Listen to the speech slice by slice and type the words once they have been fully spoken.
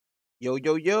Yo,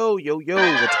 yo, yo, yo, yo,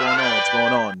 what's going on? What's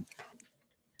going on?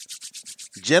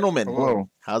 Gentlemen, Hello.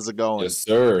 how's it going? Yes,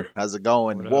 sir. How's it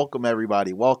going? What up? Welcome,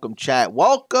 everybody. Welcome, chat.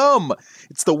 Welcome.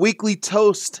 It's the Weekly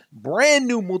Toast, brand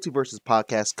new MultiVersus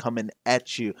podcast coming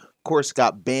at you. Of course,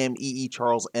 got Bam, EE,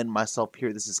 Charles, and myself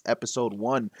here. This is episode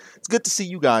 1. It's good to see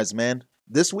you guys, man.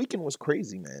 This weekend was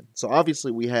crazy, man. So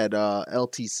obviously we had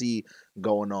LTC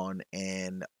going on,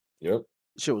 and Yep.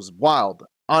 shit was wild.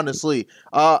 Honestly,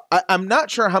 I'm not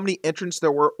sure how many entrants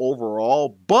there were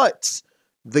overall, but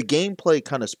the gameplay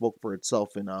kind of spoke for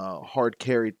itself and hard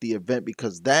carried the event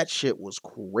because that shit was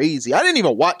crazy. I didn't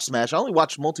even watch Smash. I only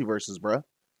watched MultiVersus, bro.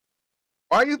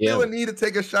 Why you Yeah. feel a need to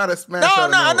take a shot at Smash? No, out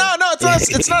of nowhere?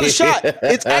 it's not a shot.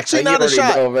 It's actually You not a already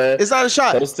shot. know, man. It's not a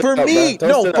shot. Toast it For up, me, man.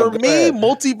 Toast no, it for up. Go me, ahead.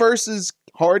 MultiVersus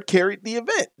hard carried the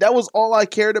event. That was all I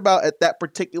cared about at that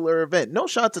particular event. No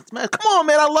shots at Smash. Come on,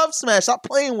 man. I love Smash. Stop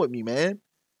playing with me, man.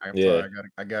 I'm Yeah. sorry,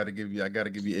 I gotta give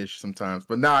you ish sometimes.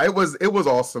 But nah, it was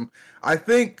awesome. I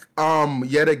think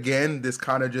yet again this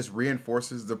kind of just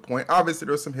reinforces the point. Obviously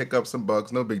there's some hiccups, some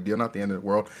bugs, no big deal, not the end of the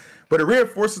world. But it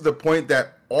reinforces the point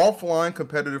that offline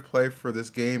competitive play for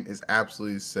this game is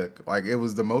absolutely sick. Like it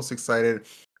was the most excited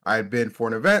I've been for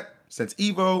an event since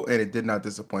Evo, and it did not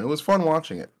disappoint. It was fun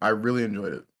watching it. I really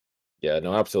enjoyed it. Yeah,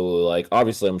 no, absolutely. Like,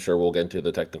 obviously, I'm sure we'll get into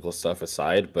the technical stuff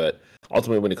aside, but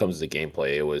ultimately, when it comes to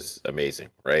gameplay, it was amazing,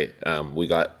 right? We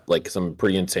got like some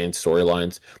pretty insane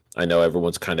storylines. I know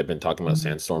everyone's kind of been talking about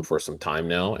Sandstorm for some time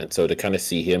now, and so to kind of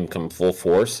see him come full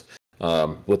force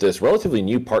with this relatively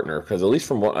new partner, because at least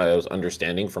from what I was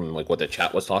understanding from like what the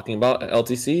chat was talking about at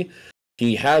LTC,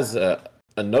 he has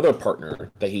another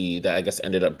partner that I guess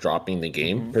ended up dropping the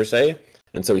game per se,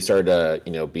 and so he started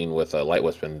being with Light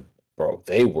Wisp, and bro,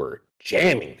 they were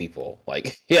jamming people.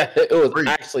 Like, yeah, it was Great.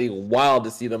 actually wild to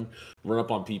see them run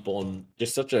up on people, and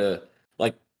just such a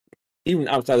like. Even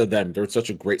outside of them, there was such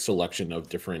a great selection of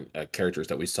different characters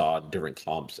that we saw in different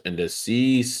comps, and to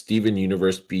see Steven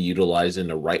Universe be utilized in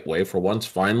the right way for once,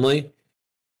 finally,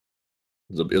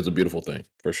 it was a beautiful thing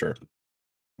for sure.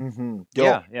 Mm-hmm.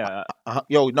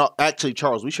 No, actually,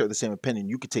 Charles, we share the same opinion.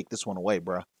 You could take this one away,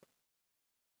 bro.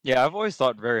 Yeah, I've always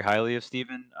thought very highly of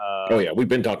Steven. Oh yeah, we've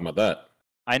been talking about that.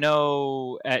 I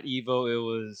know at Evo it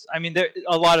was. I mean,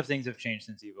 a lot of things have changed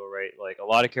since Evo, right? Like a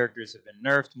lot of characters have been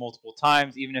nerfed multiple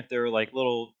times, even if they're like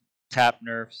little tap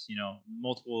nerfs,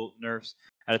 multiple nerfs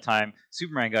at a time.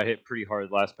 Superman got hit pretty hard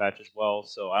last patch as well,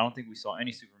 so I don't think we saw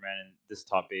any Superman in this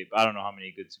top 8. But I don't know how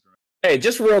many good Superman. Hey,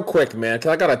 just real quick, man, because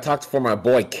I gotta talk for my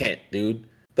boy Kent, dude.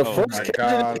 The Oh first my character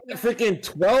God. to get freaking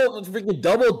 12, freaking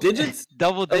double digits.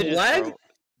 Double digits, lag? bro.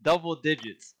 Double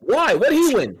digits. Why? What did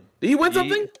he win? Did he win He-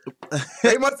 something?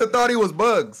 They must have thought he was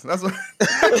bugs. That's what.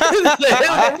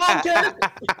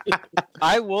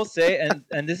 I will say,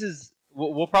 and this is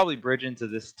we'll probably bridge into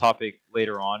this topic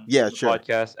later on Yeah, in the sure.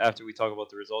 podcast after we talk about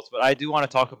the results. But I do want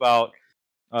to talk about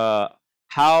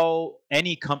how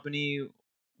any company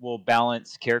will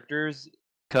balance characters,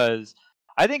 because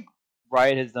I think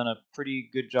Riot has done a pretty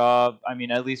good job. I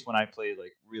mean, at least when I played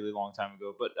like really long time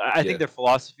ago. But I Yeah. think their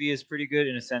philosophy is pretty good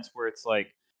in a sense where it's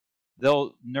like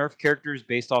they'll nerf characters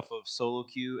based off of solo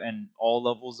queue and all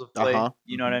levels of play. Uh-huh.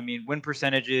 You know what I mean? Win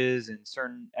percentages and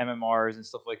certain MMRs and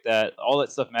stuff like that. All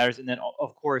that stuff matters. And then,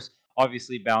 of course,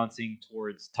 obviously balancing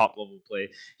towards top level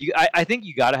play. I think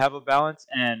you got to have a balance.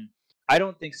 And I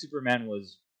don't think Superman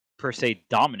was per se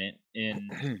dominant in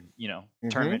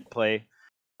tournament play.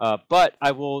 But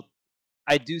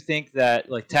I do think that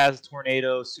like Taz,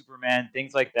 Tornado, Superman,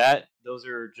 things like that, those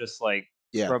are just like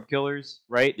Yeah. scrub killers,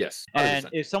 right? Yes. And 100%.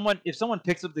 if someone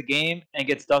picks up the game and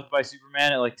gets stuffed by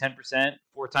Superman at like 10%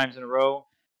 4 times in a row,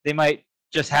 they might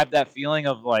just have that feeling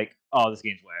of like, oh, this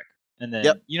game's whack. And then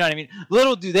Yep. you know what I mean?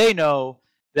 Little do they know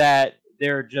that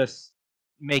they're just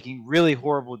making really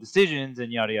horrible decisions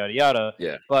and yada yada yada.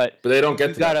 Yeah. But But they don't get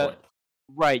you to that gotta point.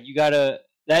 right, you gotta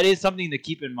that is something to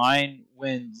keep in mind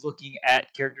when looking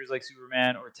at characters like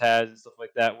Superman or Taz and stuff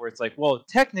like that, where it's like, well,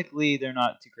 technically they're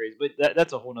not too crazy, but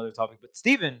that's a whole nother topic. But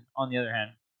Steven, on the other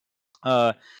hand,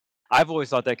 I've always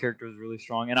thought that character was really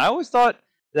strong, and I always thought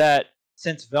that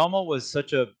since Velma was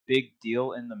such a big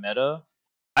deal in the meta,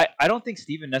 I don't think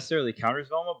Steven necessarily counters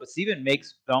Velma, but Steven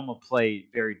makes Velma play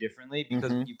very differently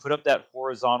because when you put up that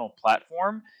horizontal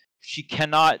platform, she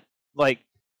cannot like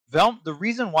the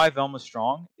reason why Velma's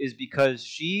strong is because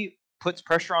she puts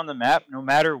pressure on the map no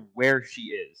matter where she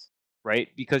is, right?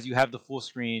 Because you have the full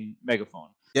screen megaphone.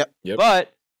 Yep.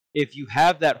 But if you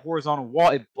have that horizontal wall,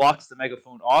 it blocks the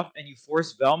megaphone off, and you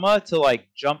force Velma to like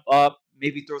jump up,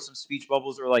 maybe throw some speech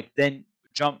bubbles, or like then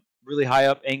jump really high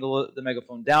up, angle the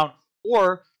megaphone down.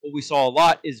 Or what we saw a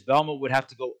lot is Velma would have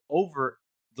to go over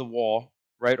the wall,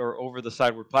 right, or over the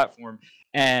sideward platform,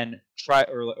 and try,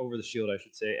 or like, over the shield, I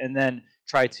should say, and then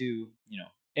try to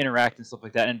interact and stuff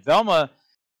like that. And Velma,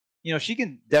 she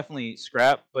can definitely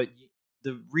scrap, but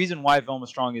the reason why Velma's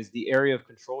strong is the area of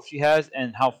control she has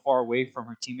and how far away from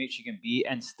her teammates she can be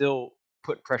and still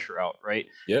put pressure out, right?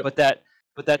 Yep. But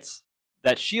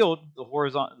that shield, the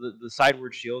horizontal, the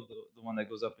sideward shield, the one that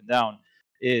goes up and down,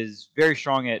 is very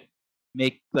strong at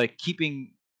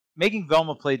making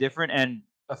Velma play different and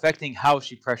affecting how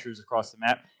she pressures across the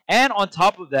map. And on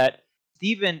top of that,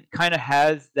 Steven kind of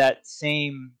has that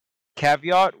same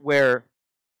caveat where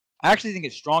I actually think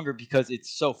it's stronger because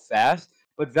it's so fast.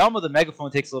 But Velma, the megaphone,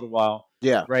 takes a little while.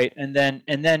 Yeah. Right. And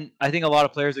then I think a lot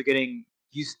of players are getting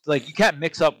used, like, you can't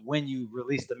mix up when you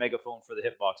release the megaphone for the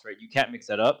hitbox, right? You can't mix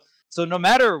that up. So no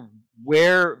matter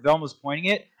where Velma's pointing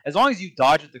it, as long as you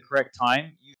dodge at the correct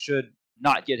time, you should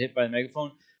not get hit by the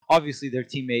megaphone. Obviously, their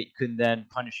teammate can then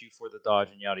punish you for the dodge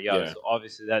and yada yada. Yeah. So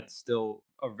obviously, that's still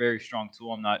a very strong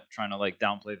tool. I'm not trying to like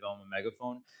downplay Velma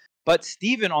megaphone, but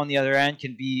Steven, on the other hand,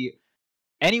 can be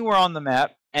anywhere on the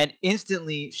map and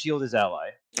instantly shield his ally.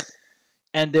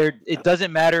 And it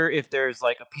doesn't matter if there's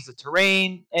like a piece of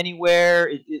terrain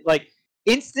anywhere. Like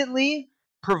instantly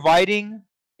providing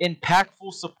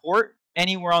impactful support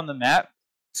anywhere on the map.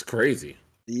 It's crazy.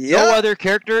 Yeah. No other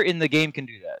character in the game can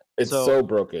do that. It's so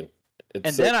broken.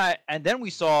 Then we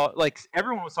saw, like,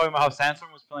 everyone was talking about how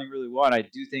Sandstorm was playing really well, and I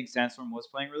do think Sandstorm was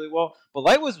playing really well. But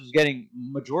Lightwoods was getting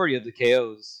majority of the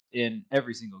KOs in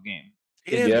every single game.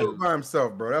 He didn't do it by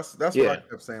himself, bro. That's what I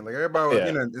kept saying. Like, everybody,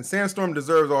 and Sandstorm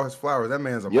deserves all his flowers. That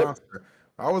man's a monster.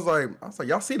 I was like,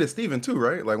 y'all see this Steven too,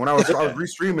 right? Like when I was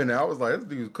restreaming it, I was like, this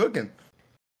dude's cooking.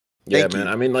 Yeah, man.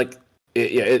 I mean, like,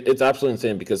 it's absolutely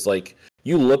insane because, like,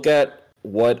 you look at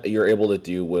what you're able to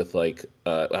do with, like,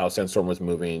 how Sandstorm was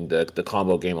moving, the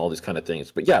combo game, all these kind of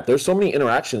things. But yeah, there's so many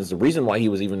interactions. The reason why he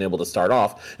was even able to start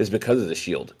off is because of the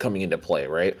shield coming into play,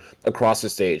 right? Across the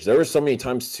stage. There were so many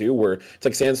times, too, where it's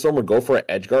like Sandstorm would go for an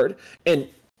edge guard, and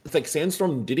it's like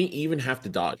Sandstorm didn't even have to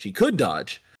dodge. He could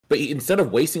dodge, but instead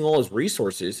of wasting all his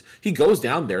resources, he goes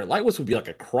down there. Lightwoods would be like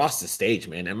across the stage,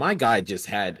 man. And my guy just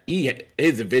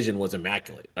his vision was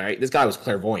immaculate. All right, this guy was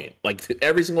clairvoyant. Like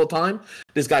every single time,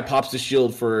 this guy pops the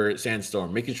shield for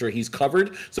Sandstorm, making sure he's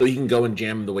covered so he can go and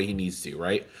jam him the way he needs to.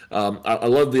 Right. I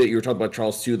love that you were talking about,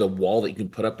 Charles, too. The wall that you can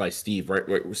put up by Steve. Right.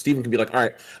 Where Steven can be like, all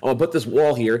right, I'm gonna put this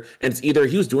wall here, and it's either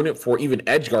he was doing it for even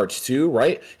edge guards too,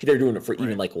 right? They're doing it for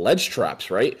even like ledge traps,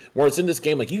 right? Whereas in this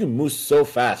game, like you can move so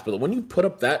fast, but when you put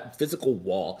up that physical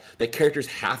wall that characters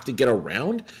have to get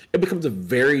around, it becomes a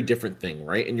very different thing,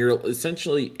 right? And you're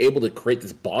essentially able to create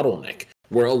this bottleneck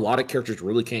where a lot of characters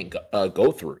really can't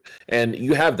go through. And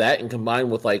you have that, and combined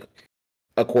with, like,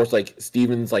 of course, like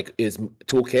Steven's like his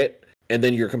toolkit, and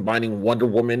then you're combining Wonder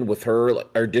Woman with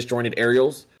her disjointed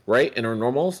aerials, right, and her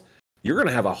normals. You're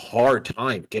gonna have a hard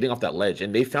time getting off that ledge.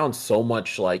 And they found so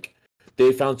much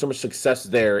success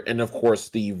there, and of course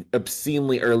the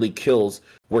obscenely early kills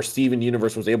where Steven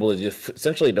Universe was able to just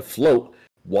essentially to float,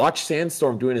 watch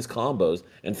Sandstorm doing his combos,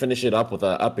 and finish it up with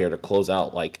a up air to close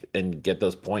out, like, and get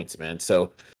those points, man.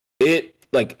 So it,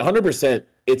 like, 100%,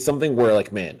 it's something where,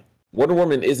 like, man, Wonder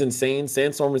Woman is insane,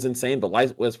 Sandstorm is insane, but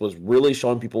Lightwoods was really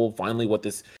showing people finally what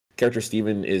this character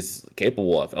Steven is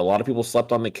capable of. A lot of people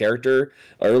slept on the character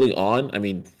early on. I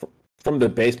mean, from the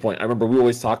base point, I remember we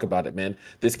always talk about it, man.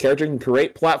 This character can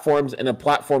create platforms in a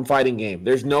platform fighting game.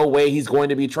 There's no way he's going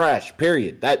to be trash,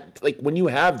 period. That, like, when you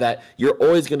have that, you're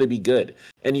always going to be good.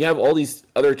 And you have all these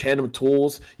other tandem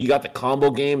tools. You got the combo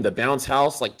game, the bounce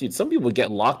house. Like, dude, some people get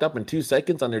locked up in 2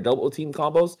 seconds on their double team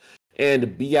combos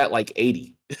and be at, like,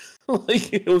 80.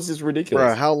 Like, it was just ridiculous.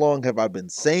 Bro, how long have I been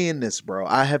saying this, bro?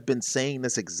 I have been saying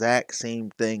this exact same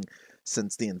thing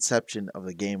since the inception of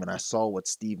the game, and I saw what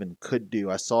Steven could do.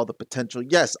 I saw the potential.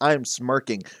 Yes, I am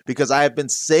smirking because I have been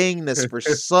saying this for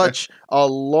such a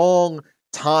long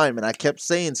time, and I kept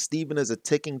saying Steven is a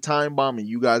ticking time bomb, and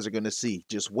you guys are going to see.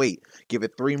 Just wait. Give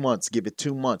it 3 months. Give it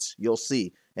 2 months. You'll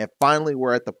see. And finally,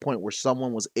 we're at the point where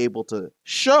someone was able to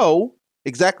show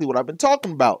exactly what I've been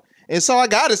talking about. And so I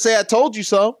got to say I told you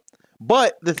so.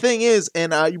 But the thing is,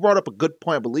 and you brought up a good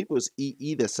point, I believe it was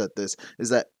EE that said this, is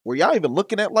that were y'all even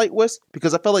looking at Lightwoods?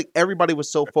 Because I felt like everybody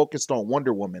was so focused on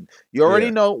Wonder Woman. You already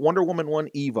know Wonder Woman won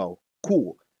Evo.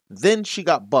 Cool. Then she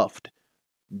got buffed.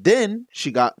 Then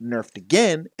she got nerfed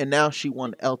again, and now she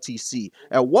won LTC.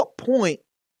 At what point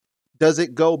does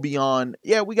it go beyond,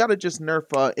 yeah, we got to just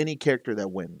nerf any character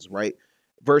that wins, right?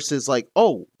 Versus like,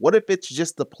 oh, what if it's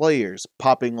just the players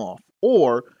popping off?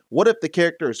 Or what if the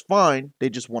character is fine, they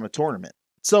just won a tournament?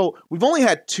 So we've only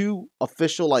had 2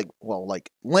 official, like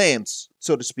lands,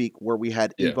 so to speak, where we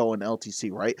had Evo and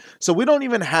LTC, right? So we don't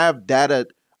even have data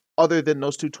other than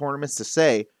those two tournaments to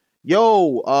say,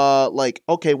 yo, like,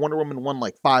 okay, Wonder Woman won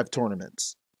like 5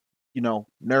 tournaments,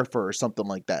 nerf her or something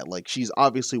like that. Like, she's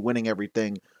obviously winning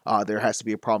everything. There has to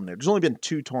be a problem there. There's only been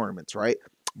 2 tournaments, right?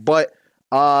 But,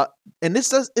 and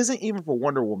this isn't even for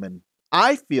Wonder Woman.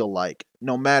 I feel like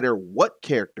no matter what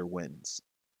character wins,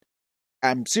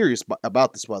 I'm serious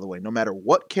about this, by the way, no matter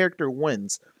what character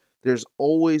wins, there's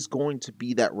always going to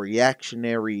be that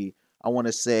reactionary, I want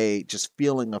to say, just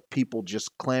feeling of people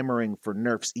just clamoring for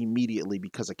nerfs immediately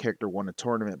because a character won a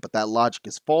tournament. But that logic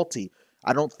is faulty.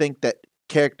 I don't think that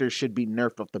characters should be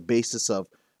nerfed off the basis of,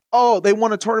 oh, they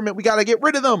won a tournament, we got to get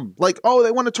rid of them. Like, oh,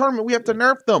 they won a tournament, we have to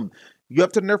nerf them. You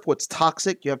have to nerf what's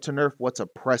toxic. You have to nerf what's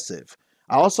oppressive.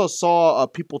 I also saw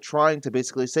people trying to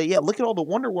basically say, yeah, look at all the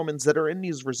Wonder Womans that are in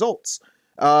these results.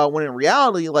 When in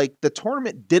reality, like, the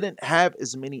tournament didn't have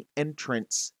as many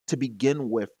entrants to begin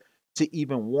with to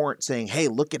even warrant saying, hey,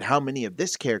 look at how many of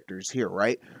this character is here,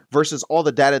 right? Versus all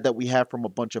the data that we have from a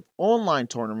bunch of online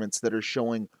tournaments that are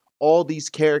showing all these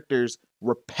characters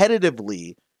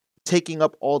repetitively taking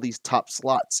up all these top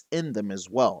slots in them as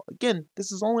well. Again,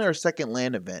 this is only our second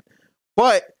LAN event,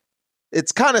 but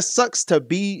it's kind of sucks to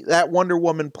be that Wonder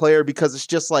Woman player because it's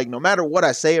just like, no matter what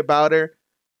I say about her,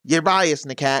 you're biased,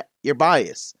 Nakat. You're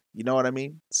biased. You know what I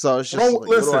mean? So it's just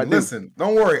listen.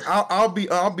 Don't worry. I'll be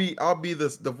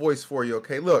the voice for you.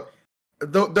 Okay. Look,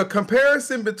 the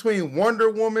comparison between Wonder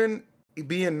Woman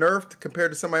being nerfed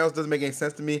compared to somebody else doesn't make any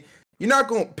sense to me. You're not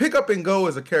going to pick up and go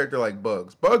as a character like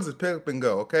Bugs. Bugs is pick up and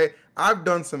go. Okay. I've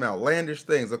done some outlandish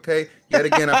things. Okay. Yet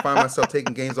again, I find myself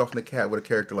taking games off Nakat with a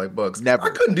character like Bugs. Never. I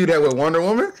couldn't do that with Wonder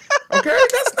Woman. Okay.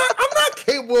 I'm not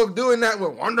capable of doing that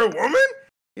with Wonder Woman.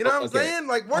 You know what I'm saying?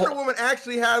 Like, Wonder Woman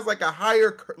actually has like a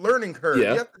higher learning curve.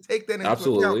 Yeah, you have to take that into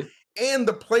account. And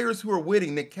the players who are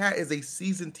winning, Nakat is a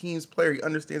seasoned teams player. He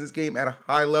understands this game at a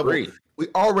high level. Great. We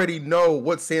already know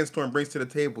what Sandstorm brings to the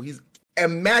table. He's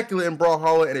immaculate in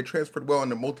Brawlhalla, and it transferred well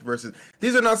into MultiVersus.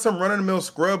 These are not some run-of-the-mill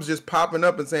scrubs just popping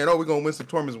up and saying, oh, we're going to win some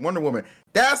tournaments with Wonder Woman.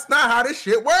 That's not how this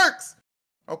shit works.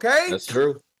 Okay? That's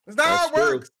true. It's not how it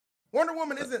works. Wonder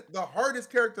Woman isn't the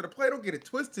hardest character to play. Don't get it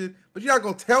twisted. But you're not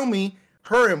going to tell me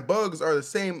her and Bugs are the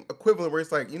same equivalent where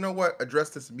it's like, you know what?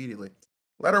 Address this immediately.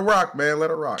 Let her rock, man. Let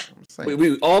her rock.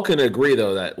 We all can agree,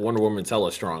 though, that Wonder Woman's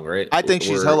hella strong, right? I think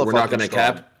she's hella We're fucking not going to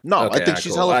cap? No, okay, I think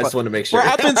she's hella I just want to make sure.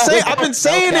 Bro, I've been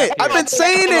saying it. I've been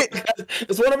saying it.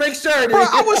 Just want to make sure. Bro,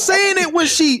 I was saying it when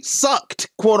she sucked,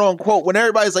 quote unquote, when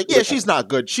everybody's like, yeah, she's not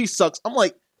good. She sucks. I'm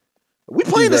like, we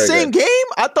playing the same game?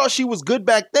 I thought she was good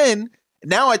back then.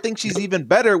 Now I think she's even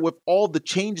better with all the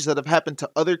changes that have happened to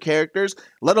other characters,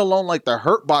 let alone like the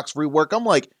Hurt Box rework. I'm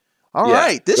like, all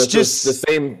right, this just the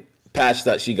same patch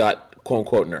that she got quote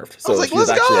unquote nerfed. So like, she's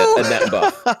actually a net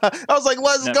buff. I was like,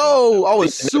 let's go. I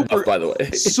was super, by the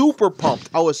way, super pumped.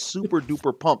 I was super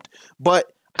duper pumped.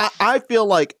 But I feel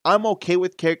like I'm okay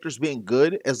with characters being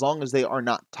good as long as they are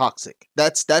not toxic.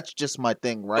 That's just my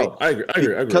thing, right? Oh, I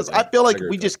agree. Because I feel like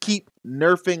we just keep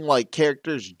nerfing like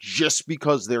characters just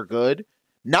because they're good,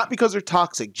 not because they're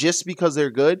toxic, just because they're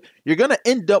good. You're gonna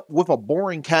end up with a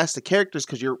boring cast of characters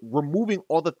because you're removing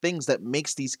all the things that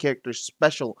makes these characters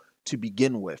special to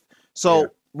begin with. So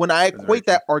when I equate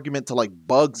that argument to like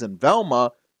Bugs and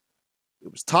Velma,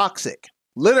 it was toxic.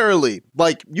 Literally,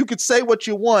 like, you could say what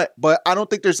you want, but I don't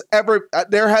think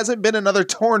there hasn't been another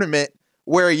tournament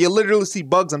where you literally see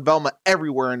Bugs and Velma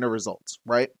everywhere in the results,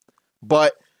 right?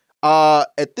 But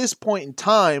at this point in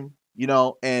time,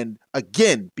 and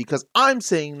again, because I'm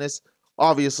saying this,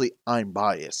 obviously I'm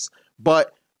biased,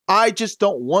 but I just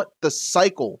don't want the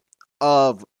cycle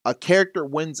of a character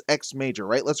wins X major,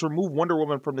 right? Let's remove Wonder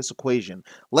Woman from this equation.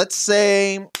 Let's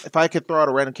say, if I could throw out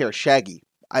a random character, Shaggy.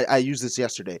 I used this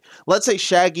yesterday. Let's say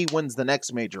Shaggy wins the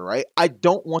next major, right? I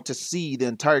don't want to see the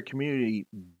entire community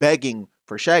begging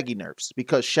for Shaggy nerfs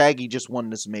because Shaggy just won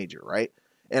this major, right?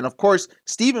 And of course,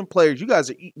 Steven players, you guys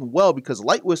are eating well because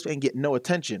Light Wisp ain't getting no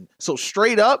attention. So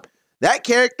straight up, that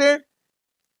character,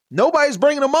 nobody's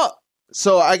bringing him up.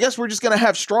 So I guess we're just going to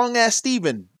have strong-ass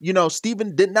Steven.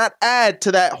 Steven did not add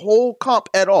to that whole comp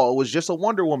at all. It was just a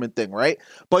Wonder Woman thing, right?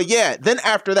 But yeah, then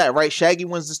after that, right, Shaggy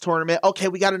wins this tournament. Okay,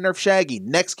 we got to nerf Shaggy.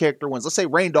 Next character wins. Let's say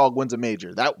ReinDog wins a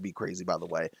major. That would be crazy, by the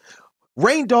way.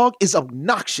 ReinDog is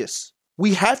obnoxious.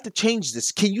 We have to change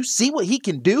this. Can you see what he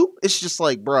can do? It's just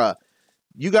like, bruh,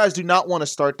 you guys do not want to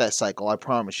start that cycle, I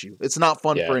promise you. It's not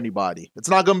fun for anybody. It's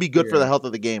not going to be good for the health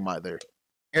of the game either.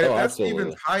 And if that's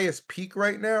Steven's highest peak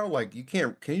right now, like,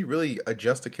 can you really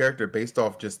adjust a character based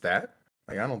off just that?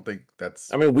 Like, I don't think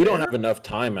that's. I mean, we don't have enough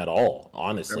time at all,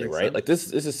 honestly, right? Sense. Like, this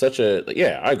is such a.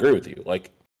 Yeah, I agree with you.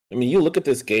 Like, I mean, you look at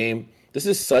this game. This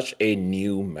is such a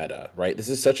new meta, right? This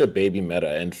is such a baby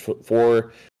meta, and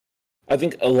for I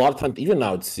think a lot of times, even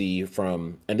I would see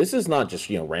from, and this is not just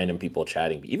random people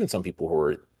chatting, but even some people who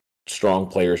are strong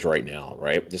players right now,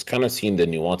 right? Just kind of seeing the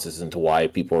nuances into why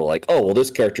people are like, oh, well, this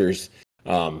character's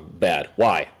bad.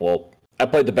 Why? Well, I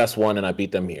played the best one and I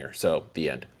beat them here, so the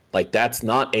end. Like that's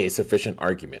not a sufficient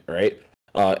argument, right?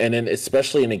 And then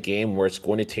especially in a game where it's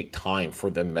going to take time for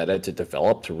the meta to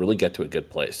develop to really get to a good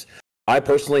place. I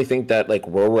personally think that like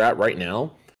where we're at right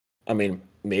now, I mean,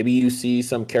 maybe you see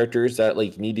some characters that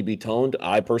like need to be toned.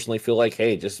 I personally feel like,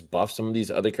 hey, just buff some of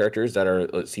these other characters that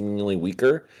are seemingly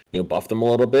weaker. Buff them a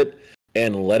little bit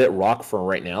and let it rock for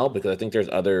right now because I think there's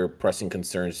other pressing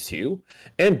concerns too.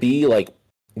 And B, like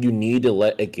you need to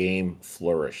let a game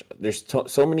flourish. There's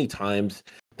so many times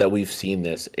that we've seen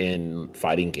this in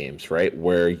fighting games, right?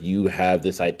 Where you have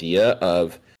this idea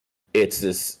of it's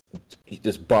this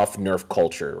buff nerf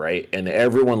culture, right? And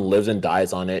everyone lives and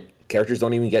dies on it. Characters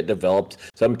don't even get developed.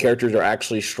 Some characters are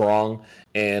actually strong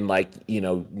and like,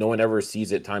 no one ever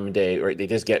sees it time of day, right? They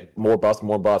just get more buffs,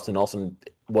 and all of a sudden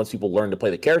once people learn to play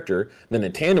the character, then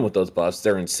in tandem with those buffs,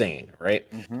 they're insane, right?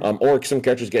 Or some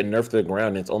characters get nerfed to the ground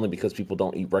and it's only because people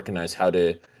don't recognize how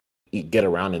to get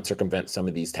around and circumvent some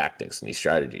of these tactics and these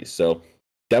strategies. So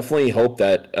definitely hope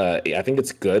that I think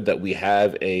it's good that we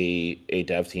have a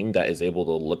dev team that is able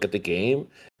to look at the game,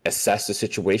 assess the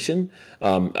situation.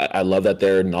 I love that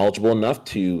they're knowledgeable enough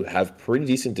to have pretty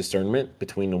decent discernment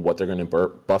between what they're going to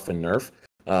buff and nerf,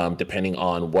 depending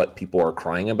on what people are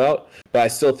crying about. But I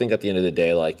still think at the end of the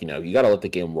day, like, you got to let the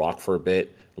game rock for a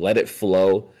bit, let it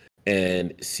flow,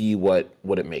 and see what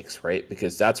it makes, right?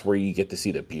 Because that's where you get to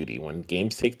see the beauty. When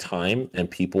games take time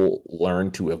and people learn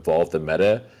to evolve the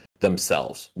meta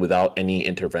themselves without any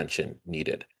intervention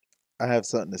needed. I have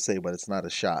something to say, but it's not a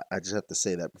shot. I just have to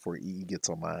say that before EE gets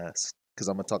on my ass because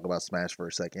I'm gonna talk about Smash for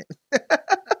a second.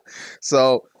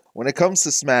 So when it comes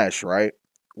to Smash, right?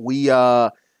 We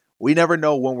never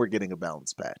know when we're getting a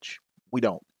balance patch. We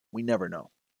don't. We never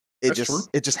know. It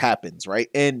just happens, right?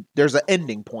 And there's an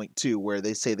ending point too where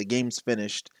they say the game's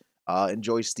finished.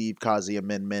 Enjoy Steve, Kazuya,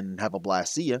 Min, have a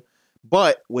blast, see ya.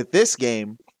 But with this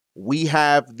game, we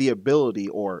have the ability,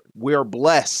 or we're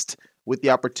blessed with the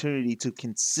opportunity to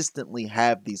consistently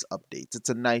have these updates. It's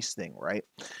a nice thing, right?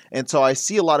 And so I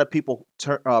see a lot of people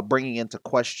bringing into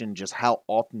question just how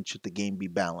often should the game be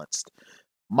balanced.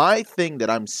 My thing that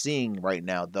I'm seeing right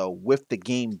now, though, with the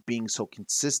game being so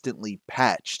consistently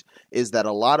patched, is that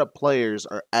a lot of players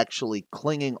are actually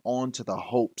clinging on to the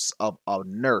hopes of a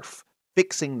nerf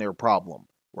fixing their problem,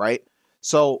 right?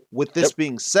 So, with this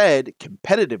being said,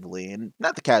 competitively, and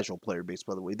not the casual player base,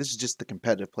 by the way, this is just the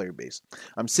competitive player base,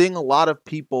 I'm seeing a lot of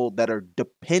people that are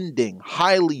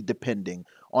highly depending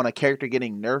on a character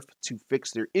getting nerfed to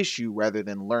fix their issue rather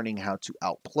than learning how to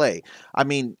outplay. I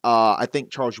mean, I think,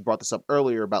 Charles, you brought this up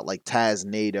earlier about like Taz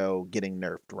Nato getting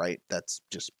nerfed, right? That's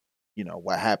just,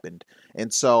 what happened.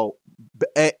 And so,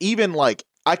 even like,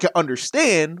 I can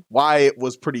understand why it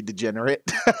was pretty degenerate,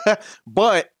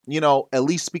 but at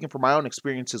least speaking from my own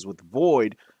experiences with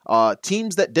Void,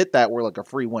 teams that did that were like a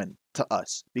free win to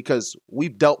us because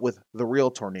we've dealt with the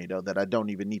real tornado that I don't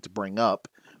even need to bring up.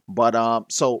 But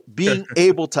so being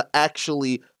able to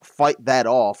actually fight that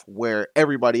off where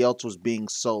everybody else was being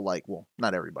so like, well,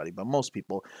 not everybody, but most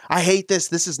people, I hate this.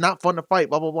 This is not fun to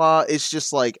fight, blah, blah, blah. It's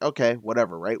just like, okay,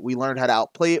 whatever, right? We learned how to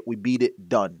outplay it. We beat it,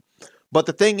 done. But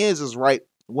the thing is right,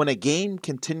 when a game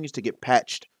continues to get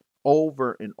patched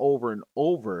over and over and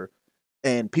over,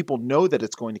 and people know that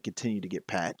it's going to continue to get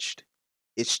patched,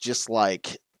 it's just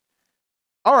like,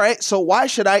 all right, so why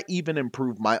should I even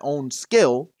improve my own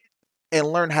skill and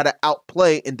learn how to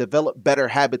outplay and develop better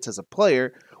habits as a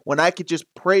player when I could just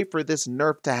pray for this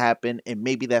nerf to happen and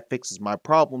maybe that fixes my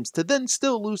problems to then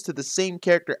still lose to the same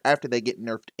character after they get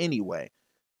nerfed anyway,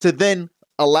 to then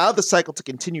allow the cycle to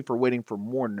continue for waiting for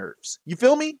more nerfs. You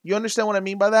feel me? You understand what I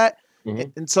mean by that? Mm-hmm.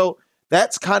 And so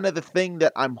that's kind of the thing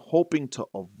that I'm hoping to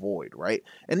avoid, right?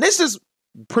 And this is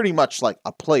pretty much like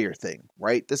a player thing,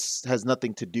 right? This has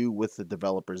nothing to do with the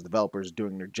developers. Developers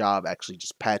doing their job, actually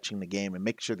just patching the game and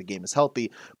making sure the game is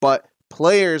healthy. But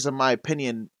players, in my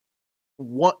opinion,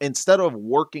 instead of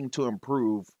working to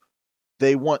improve,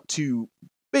 they want to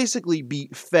basically be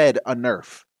fed a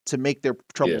nerf to make their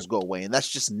troubles go away. And that's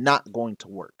just not going to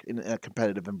work in a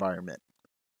competitive environment.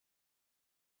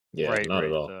 Yeah, not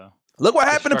at all. Look what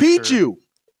happened to Pichu.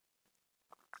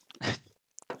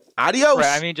 Adios.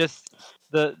 Right, I mean, just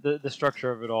the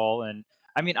structure of it all. And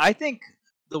I mean, I think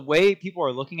the way people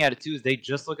are looking at it too is they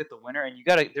just look at the winner, and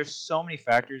there's so many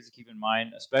factors to keep in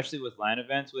mind, especially with LAN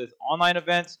events. With online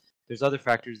events, there's other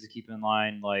factors to keep in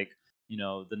mind, like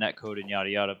the net code and yada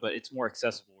yada, but it's more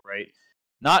accessible, right?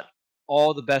 Not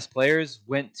all the best players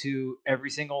went to every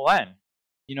single LAN.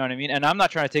 You know what I mean? And I'm not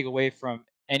trying to take away from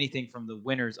anything from the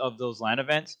winners of those LAN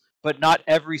events, but not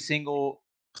every single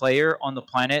player on the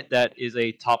planet that is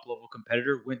a top level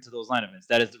competitor went to those LAN events.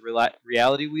 That is the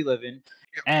reality we live in,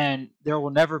 and there will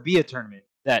never be a tournament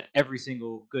that every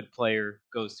single good player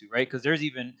goes to, right? Because there's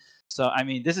even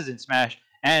this is in Smash,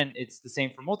 and it's the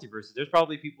same for MultiVersus. There's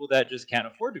probably people that just can't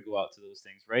afford to go out to those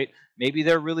things, right? Maybe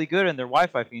they're really good and they're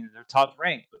Wi-Fi fiends and they're top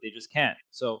ranked, but they just can't.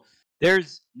 So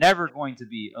there's never going to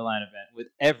be a LAN event with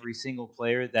every single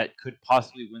player that could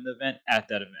possibly win the event at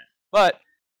that event. But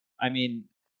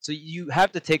so you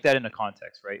have to take that into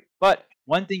context, right? But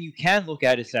one thing you can look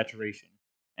at is saturation.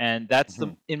 And that's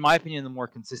in my opinion, the more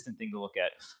consistent thing to look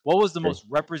at. What was the most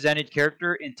represented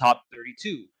character in top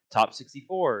 32, top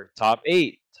 64, top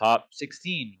 8, top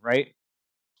 16, right?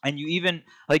 And you even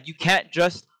you can't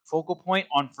just focal point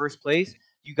on first place.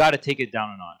 You got to take it down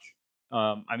a notch.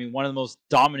 One of the most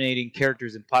dominating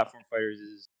characters in platform fighters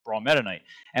is Brawl Meta Knight.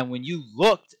 And when you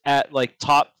looked at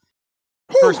top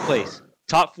first place,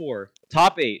 top 4,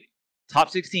 top 8, top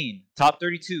 16, top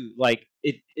 32,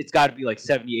 it's got to be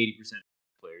 70-80%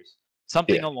 players,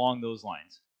 something along those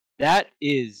lines.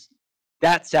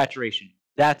 That's saturation.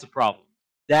 That's a problem.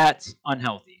 That's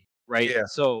unhealthy, right? Yeah.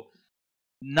 So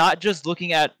not just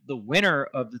looking at the winner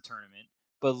of the tournament,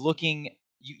 but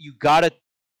you gotta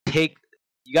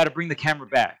bring the camera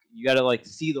back. You gotta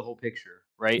see the whole picture,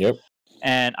 right? Yep.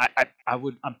 And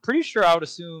I'm pretty sure I would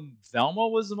assume Velma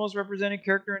was the most represented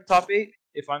character in top 8,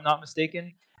 if I'm not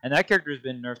mistaken. And that character has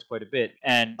been nerfed quite a bit.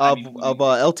 And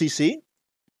LTC.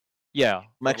 Yeah,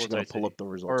 I'm actually gonna pull up the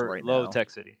results right now. Low Tech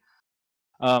City.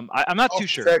 I'm not too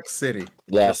sure. Tech City.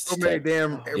 Last So many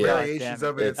damn variations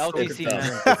of it. It's LTC, so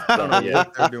man. I don't know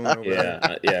what they're doing over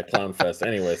there. Yeah, Clown Fest.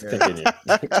 Anyways, continue.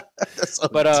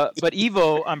 But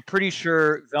Evo, I'm pretty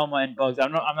sure Velma and Bugs.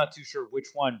 I'm not too sure which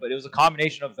one, but it was a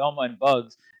combination of Velma and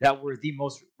Bugs that were the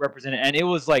most represented, and it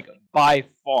was by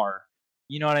far.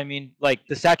 You know what I mean?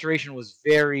 The saturation was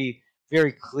very,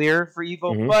 very clear for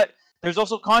Evo, but there's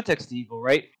also context to Evo,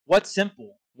 right? What's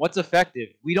simple? What's effective?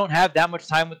 We don't have that much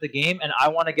time with the game, and I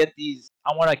want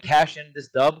to cash in this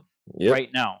dub right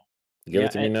now. Give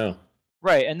it to me now.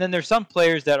 Right, and then there's some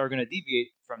players that are going to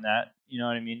deviate from that, you know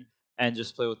what I mean, and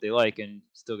just play what they like and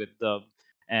still get the dub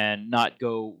and not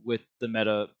go with the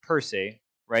meta per se,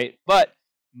 right? But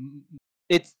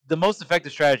it's the most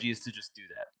effective strategy is to just do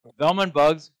that. Velma and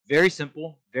Bugs, very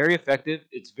simple, very effective.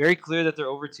 It's very clear that they're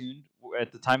overtuned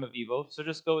at the time of Evo, so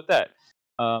just go with that.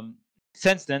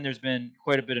 Since then, there's been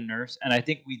quite a bit of nerfs, and I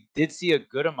think we did see a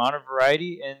good amount of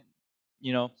variety in,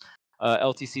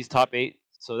 LTC's top 8.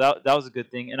 So that was a good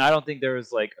thing, and I don't think there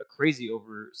was a crazy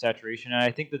oversaturation. And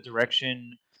I think the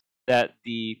direction that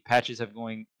the patches have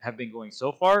been going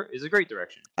so far is a great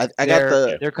direction.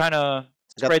 They're kind of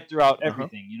spread throughout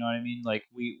everything. You know what I mean?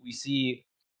 We see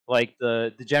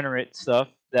the degenerate stuff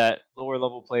that lower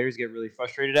level players get really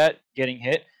frustrated at getting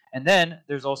hit, and then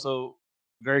there's also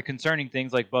very concerning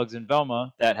things like Bugs and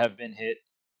Velma that have been hit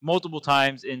multiple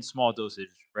times in small dosage,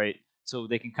 right? So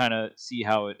they can kind of see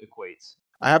how it equates.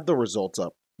 I have the results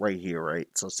up right here, right?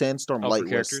 So Sandstorm Light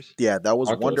was, that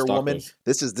was Wonder Woman.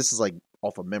 This is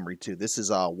off of memory too. This is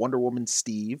Wonder Woman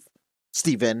Steven.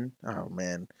 Oh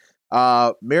man.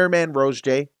 Merryman Rose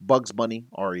J, Bugs Bunny,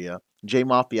 Arya, J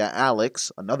Mafia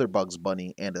Alex, another Bugs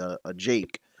Bunny, and a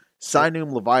Jake.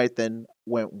 Sinum Leviathan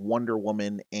went Wonder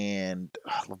Woman, and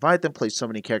Leviathan plays so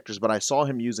many characters, but I saw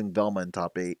him using Velma in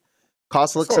top 8.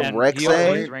 Coslix and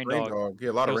Rexay. ReinDog.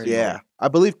 Yeah, a lot of ReinDog. Yeah, I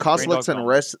believe Coslix and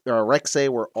Rexay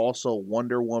were also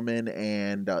Wonder Woman,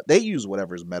 and they use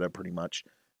whatever's meta pretty much.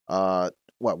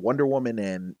 Wonder Woman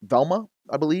and Velma,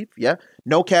 I believe. Yeah.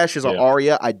 No Cash is an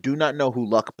Arya. I do not know who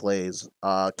Luck plays.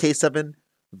 K7,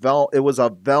 it was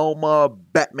a Velma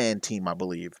Batman team, I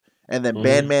believe. And then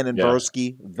Bandman and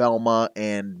Broski, Velma,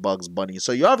 and Bugs Bunny.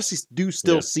 So you obviously do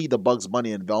still see the Bugs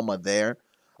Bunny and Velma there.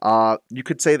 You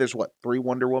could say there's 3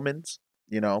 Wonder Womans,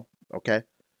 okay,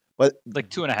 but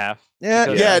 2.5.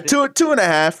 Yeah, two and a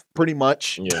half, pretty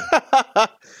much. Yeah.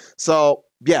 So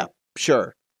yeah,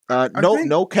 sure.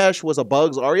 No Cash was a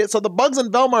Bugs Arya, so the Bugs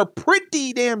and Velma are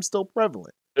pretty damn still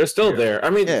prevalent. They're still there. I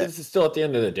mean, this is still at the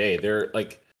end of the day.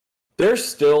 They're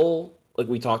still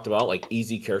we talked about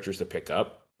easy characters to pick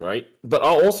up. Right, but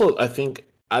I think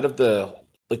out of the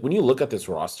when you look at this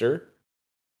roster,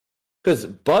 because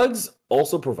Bugs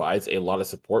also provides a lot of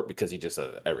support because he just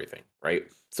does everything, right?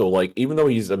 So even though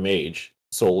he's a mage,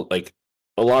 so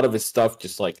a lot of his stuff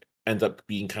just ends up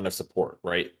being kind of support,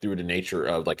 right? Through the nature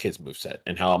of his moveset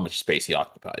and how much space he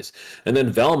occupies. And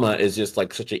then Velma is just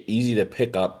such an easy to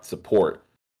pick up support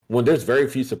when there's very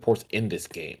few supports in this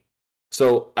game.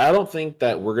 So I don't think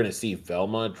that we're going to see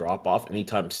Velma drop off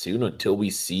anytime soon until we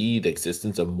see the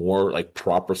existence of more like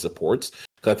proper supports.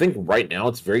 Because I think right now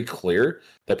it's very clear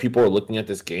that people are looking at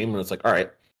this game and it's like, all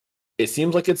right, it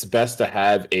seems like it's best to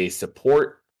have a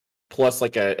support plus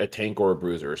like a tank or a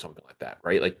bruiser or something like that,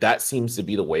 right? Like that seems to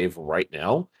be the wave right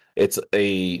now. It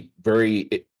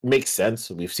makes sense.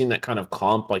 We've seen that kind of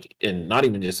comp like in not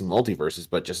even just in multiverses,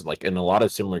 but just like in a lot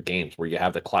of similar games where you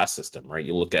have the class system, right?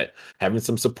 You look at having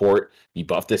some support, you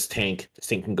buff this tank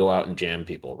can go out and jam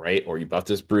people, right? Or you buff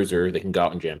this bruiser, they can go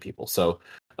out and jam people. So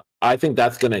I think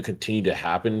that's going to continue to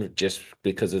happen just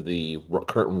because of the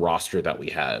current roster that we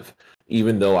have.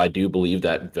 Even though I do believe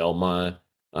that Velma,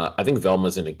 I think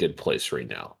Velma's in a good place right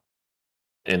now.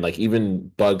 And like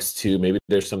even bugs too, maybe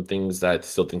there's some things that I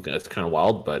still think that's kind of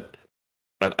wild, but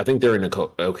I think they're in a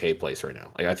okay place right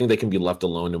now. Like I think they can be left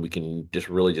alone and we can just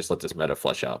really just let this meta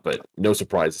flesh out. But no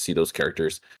surprise to see those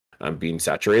characters being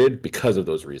saturated because of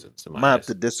those reasons. I might have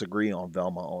to disagree on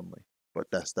Velma only, but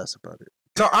that's about it.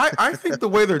 No, I think the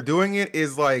way they're doing it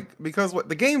is like because what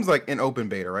the game's like in open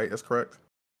beta, right? That's correct.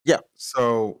 Yeah.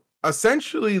 So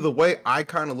essentially, the way I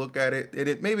kind of look at it, and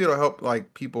it maybe it'll help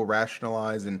like people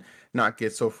rationalize and not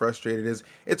get so frustrated. Is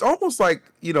it's almost like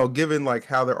given like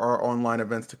how there are online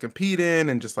events to compete in,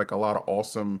 and just like a lot of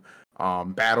awesome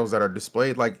battles that are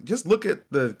displayed. Like just look at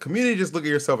the community. Just look at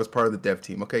yourself as part of the dev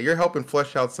team. Okay, you're helping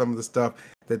flesh out some of the stuff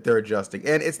that they're adjusting,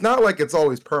 and it's not like it's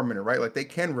always permanent, right? Like they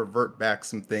can revert back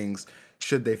some things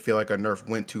should they feel like a nerf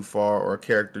went too far or a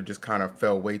character just kind of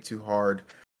fell way too hard.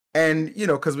 And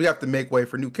because we have to make way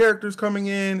for new characters coming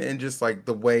in and just like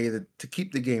the way to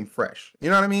keep the game fresh. You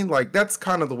know what I mean? Like that's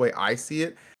kind of the way I see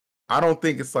it. I don't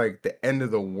think it's like the end of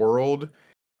the world.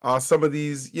 Some of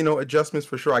these, adjustments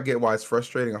for sure. I get why it's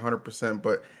frustrating 100%,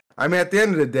 but I mean at the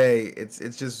end of the day, it's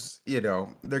just,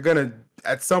 they're gonna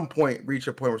at some point reach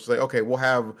a point where it's like, okay, we'll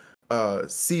have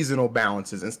seasonal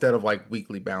balances instead of like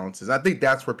weekly balances. I think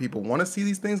that's where people want to see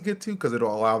these things get to because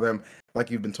it'll allow them,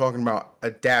 like you've been talking about,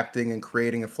 adapting and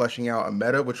creating and fleshing out a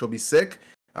meta, which will be sick.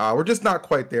 We're just not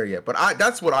quite there yet, but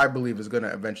that's what I believe is going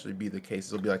to eventually be the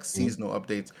case. It'll be like seasonal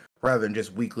updates rather than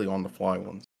just weekly on the fly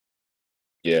ones.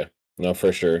 Yeah, no,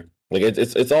 for sure. Like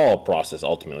it's all a process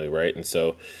ultimately, right? And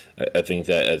so I think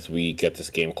that as we get this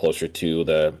game closer to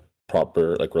the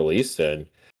proper like release, and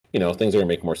things are gonna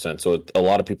make more sense. So a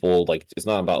lot of people like it's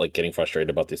not about like getting frustrated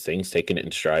about these things, taking it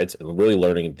in strides, and really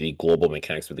learning the global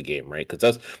mechanics of the game, right?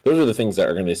 Because those are the things that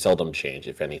are going to seldom change,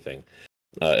 if anything,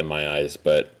 in my eyes.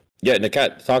 But yeah,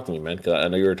 Nakat, talk to me, man. Because I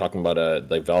know you were talking about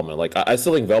like Velma. Like I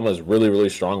still think Velma is really, really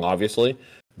strong, obviously,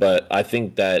 but I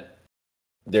think that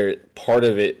there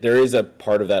is a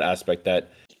part of that aspect that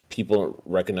people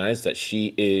recognize that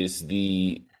she is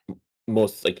the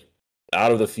most like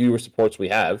out of the fewer supports we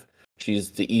have.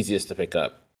 She's the easiest to pick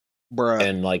up. Bruh.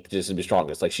 And like just to be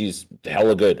strongest. Like she's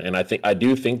hella good. And I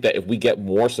do think that if we get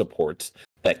more supports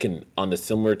that can on the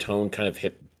similar tone kind of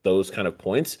hit those kind of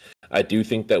points, I do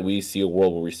think that we see a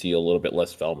world where we see a little bit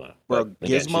less Velma. Bro, but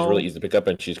again, she's really easy to pick up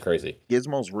and she's crazy.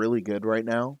 Gizmo's really good right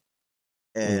now.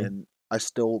 And I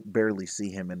still barely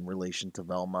see him in relation to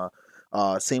Velma.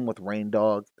 Same with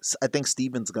ReinDog. I think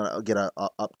Steven's gonna get a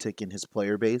uptick in his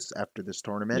player base after this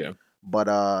tournament. Yeah. But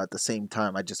at the same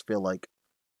time, I just feel like,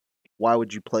 why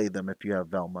would you play them if you have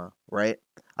Velma, right?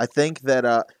 I think that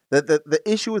the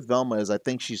issue with Velma is I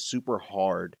think she's super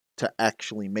hard to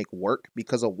actually make work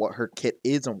because of what her kit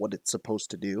is and what it's supposed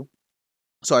to do.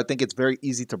 So I think it's very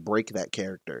easy to break that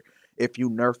character if you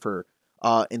nerf her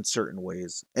in certain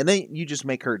ways. And then you just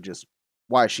make her just,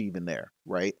 why is she even there,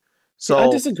 right? So I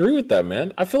disagree with that,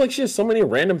 man. I feel like she has so many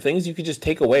random things you could just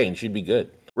take away and she'd be good.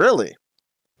 Really?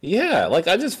 Yeah, like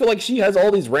I just feel like she has all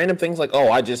these random things like,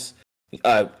 oh, I just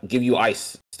give you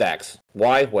ice stacks.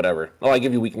 Why? Whatever. Oh, I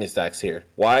give you weakness stacks here.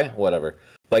 Why? Whatever.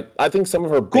 Like I think some of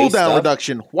her base cooldown stuff,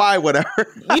 reduction. Why? Whatever.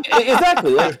 Yeah,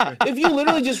 exactly. Like if you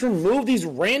literally just remove these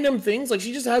random things, like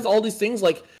she just has all these things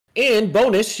like, and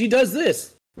bonus, she does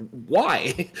this.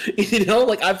 Why?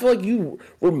 Like I feel like you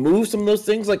remove some of those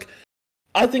things. Like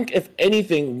I think if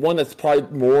anything, one that's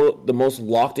probably the most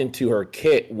locked into her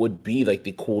kit would be like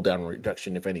the cooldown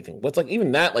reduction, if anything. But it's like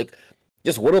even that, like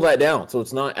just whittle that down so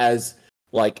it's not as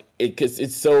like because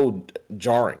it's so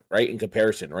jarring, right? In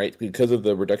comparison, right? Because of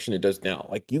the reduction it does now.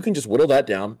 Like you can just whittle that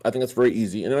down. I think that's very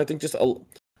easy. And then I think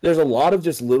there's a lot of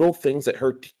just little things that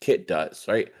her kit does,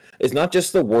 right? It's not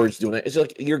just the words doing it. It's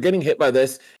like you're getting hit by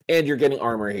this and you're getting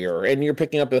armor here and you're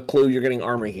picking up a clue, you're getting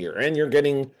armor here and you're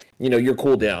getting, your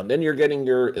cooldown. Then you're getting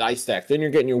your ice stack. Then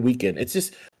you're getting your weaken. It's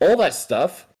just all that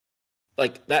stuff.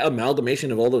 Like that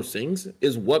amalgamation of all those things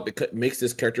is what makes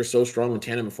this character so strong in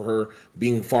tandem for her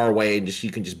being far away and she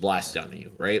can just blast down to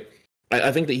you, right?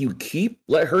 I think that you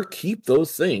let her keep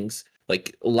those things,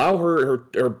 like allow her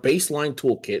baseline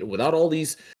toolkit without all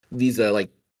these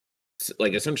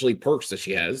like essentially perks that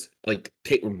she has, like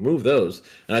remove those,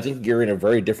 and I think you're in a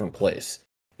very different place,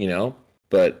 you know.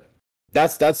 But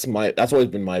that's always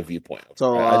been my viewpoint.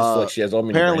 So I just feel like she has all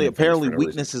many apparently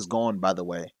weakness is gone. By the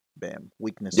way, Bam,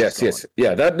 weakness. Yes,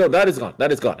 yeah. That is gone.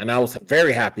 That is gone, and I was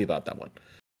very happy about that one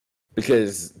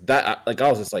because I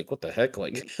was just like, what the heck,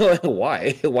 like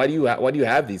why do you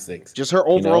have these things? Just her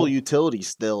overall utility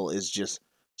still is just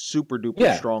super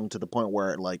duper strong to the point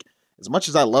where like. As much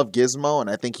as I love Gizmo and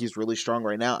I think he's really strong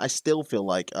right now, I still feel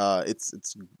like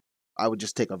it's I would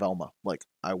just take a Velma, like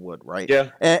I would, right? Yeah.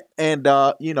 And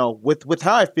you know, with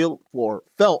how I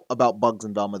felt about Bugs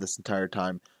and Velma this entire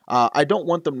time, I don't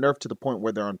want them nerfed to the point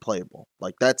where they're unplayable.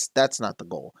 Like that's not the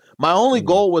goal. My only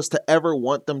goal was to ever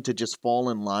want them to just fall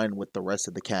in line with the rest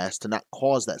of the cast to not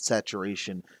cause that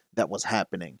saturation that was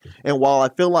happening. And while I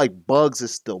feel like Bugs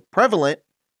is still prevalent,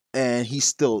 and he's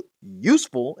still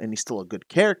useful and he's still a good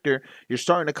character, you're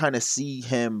starting to kind of see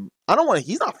him.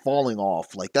 He's not falling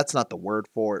off. Like, that's not the word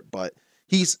for it, but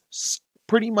he's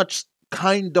pretty much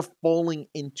kind of falling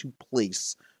into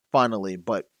place finally.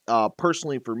 But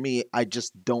personally, for me, I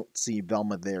just don't see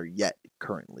Velma there yet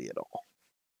currently at all.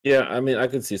 Yeah, I mean, I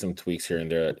could see some tweaks here and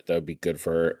there that would be good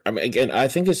for her. I mean, again, I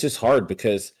think it's just hard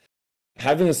because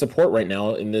having a support right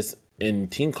now in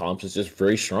team comps is just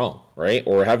very strong, right?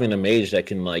 Or having a mage that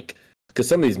can because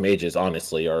some of these mages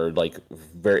honestly are like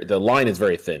the line is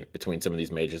very thin between some of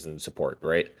these mages and support,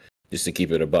 right? Just to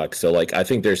keep it a buck. So like I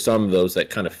think there's some of those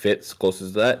that kind of fits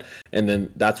closest to that, and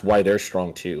then that's why they're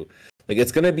strong too. Like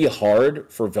it's gonna be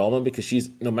hard for Velma because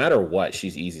she's no matter what,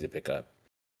 she's easy to pick up,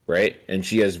 right? And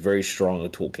she has very strong a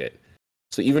toolkit.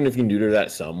 So even if you neuter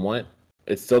that somewhat,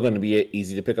 it's still gonna be an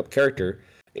easy to pick up character.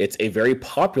 It's a very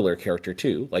popular character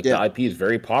too. Like the IP is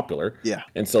very popular. Yeah.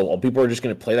 And so people are just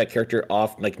going to play that character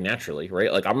off like naturally,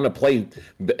 right? Like I'm going to play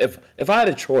if I had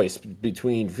a choice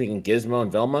between freaking Gizmo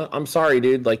and Velma, I'm sorry,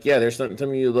 dude. Like, yeah, there's some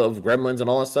of you love Gremlins and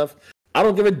all that stuff. I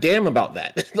don't give a damn about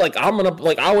that.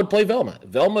 I would play Velma.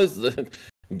 Velma's the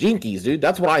Jinkies, dude.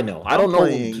 That's what I know. I don't know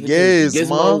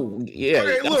Gizmo. Yeah.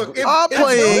 Okay, look, I'm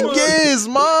playing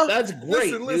Gizmo. That's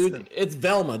great, listen. dude. It's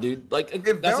Velma, dude. Like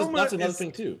that's another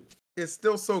thing too. Is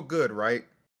still so good, right?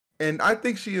 And I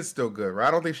think she is still good, right?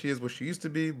 I don't think she is what she used to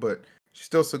be, but she's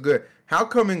still so good. How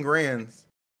come in Grands,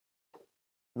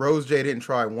 Rose J didn't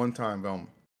try one time Velma?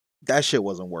 That shit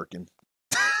wasn't working.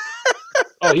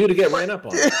 Oh, you to get ran up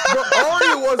on. But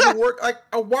Arya wasn't working. Like,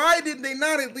 why did they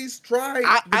not at least try?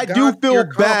 I do feel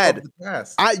bad.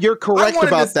 You're correct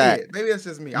about that. Maybe it's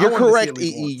just me. You're correct,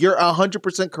 EE. You're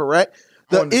 100% correct.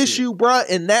 The issue, bruh,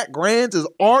 in that Grands is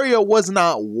Arya was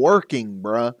not working,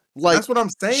 bruh. Like that's what I'm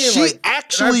saying. She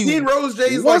actually I've seen Rose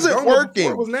J's wasn't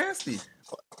working. It was nasty.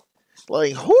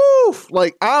 Like, whoo!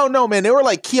 Like, I don't know, man. There were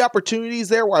like key opportunities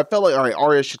there where I felt like, all right,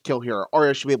 Arya should kill here.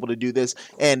 Arya should be able to do this.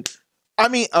 And I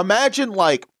mean, imagine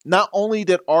like not only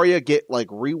did Arya get like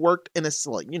reworked in this,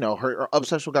 like, you know, her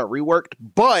obsession got reworked,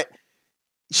 but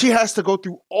she has to go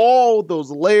through all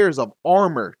those layers of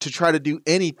armor to try to do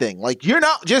anything. Like, you're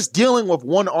not just dealing with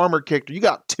one armor character. You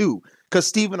got two. Because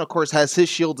Steven, of course, has his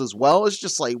shields as well. It's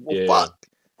just like, well, fuck.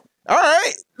 All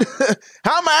right.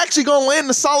 How am I actually going to land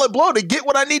a solid blow to get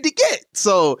what I need to get?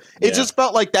 So it just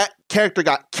felt like that character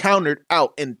got countered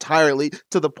out entirely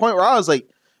to the point where I was like,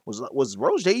 was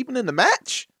Rose J even in the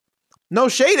match? No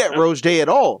shade at Rose J at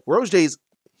all. Rose J's,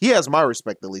 he has my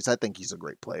respect at least. I think he's a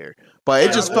great player. But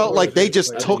it just felt like they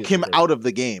just took him out of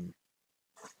the game.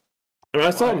 I mean,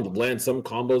 I saw him land some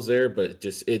combos there, but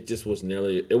it just was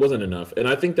it wasn't enough. And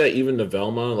I think that even the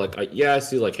Velma, like, I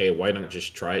see like, hey, why not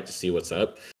just try it to see what's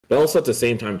up? But also at the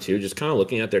same time too, just kind of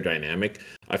looking at their dynamic,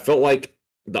 I felt like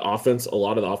a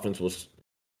lot of the offense was,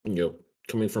 you know,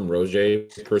 coming from Rose J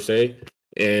per se.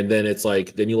 And then it's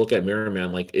like, then you look at Mirror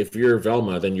Man, like if you're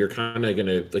Velma, then you're kind of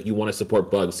gonna like you want to support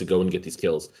Bugs to go and get these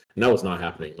kills, and that was not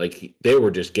happening. Like they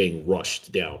were just getting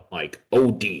rushed down, like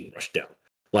OD rushed down.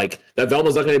 Like that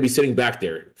Velma's not gonna be sitting back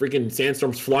there. Freaking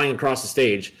Sandstorm's flying across the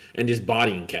stage and just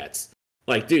bodying cats.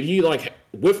 Like, dude, he like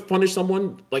whiff punished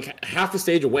someone like half a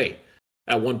stage away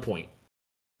at one point.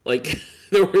 Like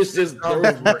there was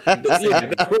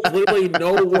literally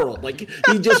no world. Like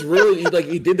he just really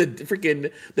he did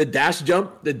the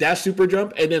dash super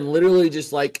jump, and then literally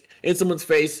just like in someone's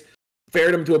face,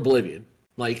 fared him to oblivion.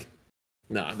 Like,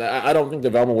 no, I don't think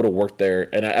the Velma would have worked there,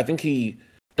 and I think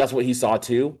that's what he saw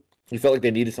too. He felt like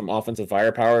they needed some offensive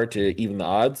firepower to even the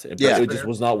odds. But it just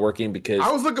was not working because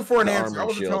I was looking for an answer. I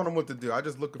wasn't telling him what to do. I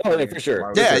just looking for an answer. For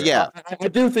sure. I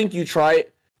do think you try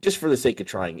it just for the sake of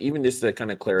trying, even just to kind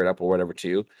of clear it up or whatever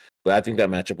too. But I think that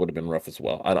matchup would have been rough as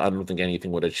well. I don't think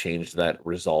anything would have changed that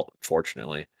result.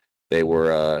 Fortunately, they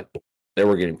were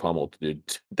getting pummeled, dude.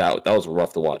 That was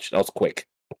rough to watch. That was quick.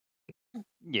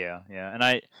 Yeah, yeah,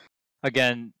 and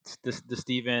again, the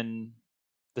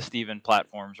Steven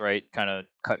platforms, right, kind of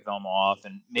cut Velma off,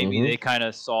 and maybe they kind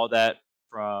of saw that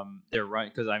from their run,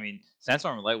 because I mean,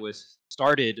 Sandstorm and Lightwist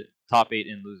started top 8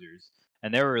 in losers,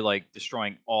 and they were like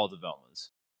destroying all the Velmas,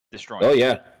 destroying. Oh them.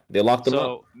 yeah, they locked them up.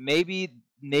 So maybe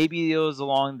it was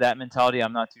along that mentality.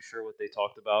 I'm not too sure what they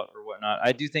talked about or whatnot.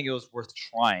 I do think it was worth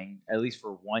trying at least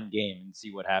for one game and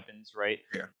see what happens, right?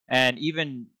 Yeah. And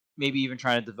maybe even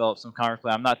trying to develop some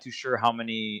counterplay. I'm not too sure how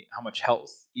much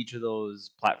health each of those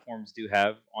platforms do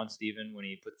have on Steven when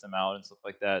he puts them out and stuff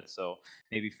like that. So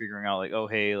maybe figuring out like, oh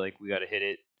hey, like we got to hit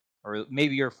it, or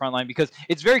maybe your frontline, because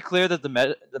it's very clear that the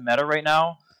meta right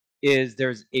now is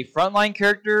there's a frontline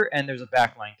character and there's a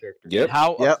backline character. Yep. And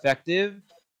how effective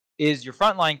is your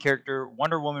frontline character?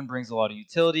 Wonder Woman brings a lot of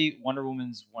utility. Wonder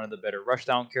Woman's one of the better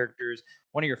rushdown characters.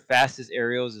 One of your fastest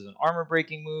aerials is an armor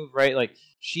breaking move, right? Like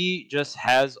she just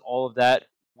has all of that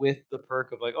with the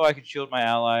perk of like, oh, I can shield my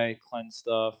ally, cleanse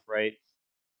stuff, right?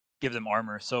 Give them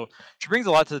armor. So she brings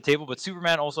a lot to the table, but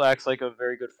Superman also acts like a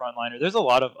very good frontliner. There's a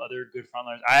lot of other good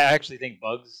frontliners. I actually think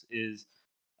Bugs is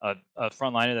a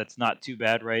frontliner that's not too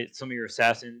bad, right? Some of your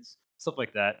assassins, stuff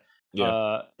like that.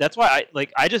 Yeah. That's why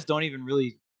I just don't even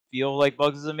really feel like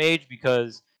Bugs is a mage,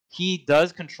 because he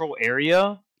does control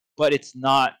area, but it's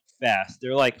not fast.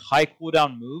 They're like high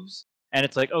cooldown moves, and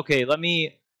it's like, okay, let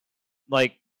me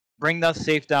like bring the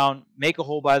safe down, make a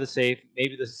hole by the safe.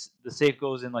 Maybe the safe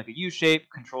goes in like a U shape,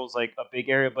 controls like a big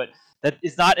area, but that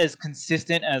is not as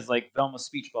consistent as like Velma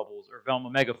speech bubbles or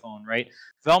Velma megaphone, right?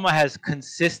 Velma has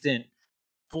consistent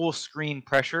full screen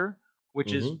pressure,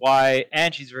 which is why,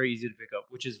 and she's very easy to pick up,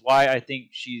 which is why I think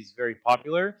she's very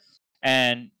popular.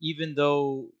 And even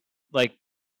though like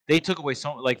they took away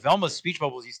like Velma's speech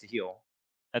bubbles used to heal.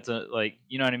 That's a like,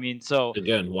 you know what I mean? So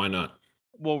Again, why not?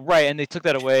 well, right, and they took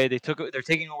that away. They're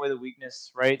taking away the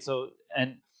weakness, right? So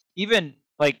and even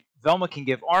like Velma can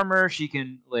give armor, she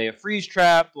can lay a freeze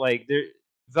trap. Like there,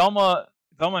 Velma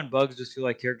and Bugs just feel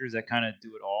like characters that kind of do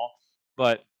it all.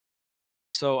 But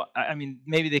so I mean,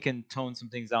 maybe they can tone some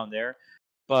things down there,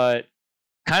 but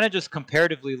kind of just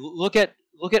comparatively look at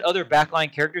other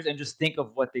backline characters and just think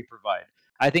of what they provide.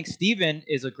 I think Steven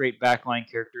is a great backline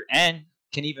character and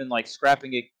can even like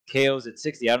scrapping it KOs at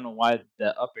 60. I don't know why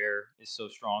the up air is so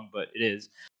strong, but it is.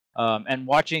 And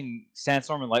watching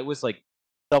Sandstorm and Lightwist like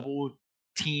double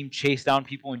team chase down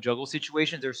people in juggle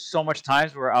situations, there's so much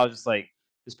times where I was just like,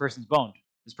 this person's boned.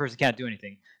 This person can't do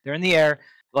anything. They're in the air.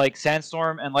 Like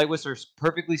Sandstorm and Lightwist are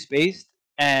perfectly spaced,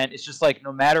 and it's just like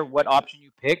no matter what option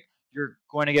you pick, you're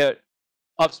going to get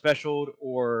up specialed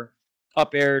or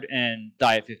up aired and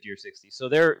die at 50 or 60. So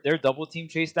their double team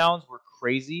chase downs were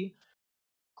crazy.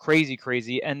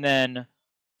 And then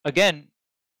again,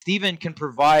 Steven can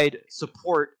provide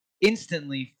support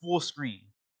instantly full screen.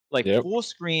 Like full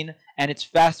screen, and it's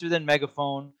faster than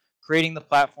Megaphone, creating the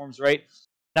platforms, right?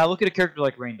 Now look at a character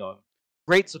like ReinDog.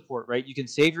 Great support, right? You can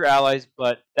save your allies,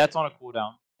 but that's on a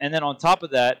cooldown. And then on top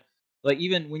of that, like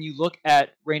even when you look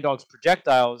at ReinDog's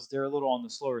projectiles, they're a little on the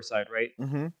slower side, right?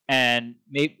 And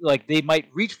maybe like they might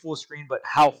reach full screen, but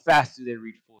how fast do they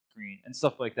reach full screen and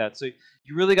stuff like that? So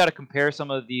you really got to compare some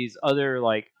of these other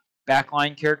like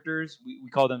backline characters. We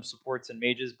call them supports and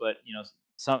mages, but you know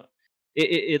some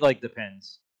it like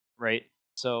depends, right?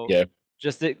 So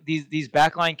just these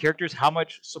backline characters, how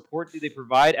much support do they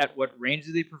provide? At what range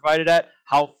do they provide it at?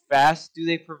 How fast do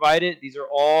they provide it? These are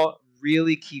all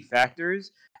really key factors.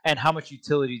 And how much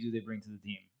utility do they bring to the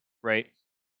team, right?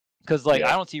 Because like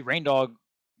I don't see ReinDog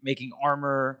making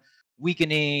armor,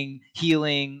 weakening,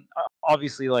 healing.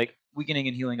 Obviously, like weakening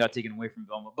and healing got taken away from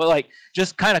Velma, but like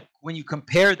just kind of when you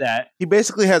compare that, he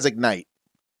basically has ignite.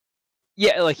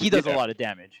 Yeah, like he does a lot of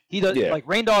damage. He does like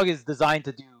ReinDog is designed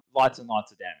to do lots and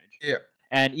lots of damage. Yeah.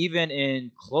 And even in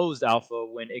closed alpha,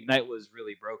 when Ignite was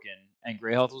really broken and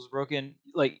Grey Health was broken,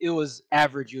 like it was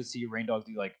average. You would see ReinDog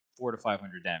do like 400 to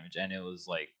 500 damage, and it was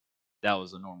like that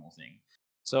was a normal thing.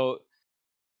 So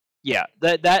yeah,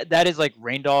 that is like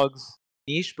ReinDog's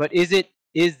niche. But is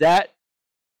that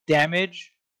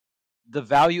damage, the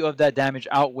value of that damage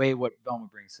outweigh what Velma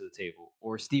brings to the table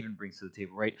or Steven brings to the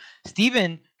table, right?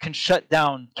 Steven can shut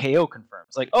down KO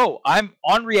confirms. Like, oh, I'm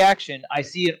on reaction. I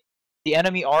see the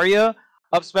enemy Arya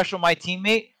up special my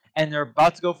teammate, and they're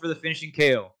about to go for the finishing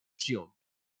KO. Shield.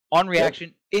 On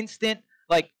reaction, instant.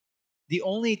 Like, the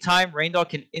only time ReinDog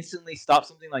can instantly stop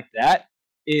something like that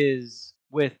is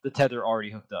with the tether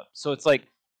already hooked up. So it's like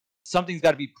something's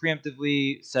got to be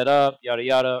preemptively set up, yada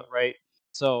yada, right?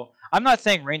 So I'm not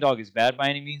saying ReinDog is bad by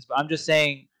any means, but I'm just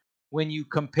saying when you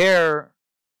compare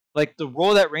like the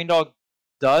role that ReinDog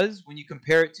does, when you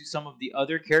compare it to some of the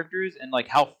other characters and like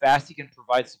how fast he can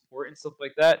provide support and stuff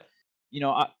like that, you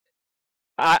know,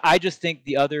 I just think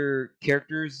the other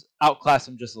characters outclass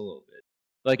him just a little bit.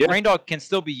 Like Yeah. ReinDog can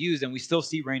still be used, and we still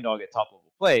see ReinDog at top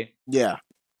level play. Yeah.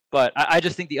 But I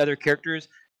just think the other characters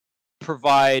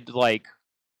provide like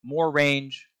more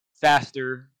range,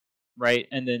 faster, right?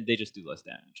 And then they just do less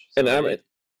damage. So And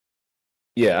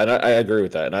yeah, and I agree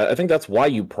with that. And I think that's why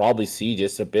you probably see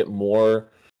just a bit more.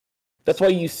 That's why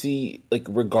you see, like,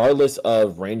 regardless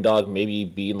of ReinDog maybe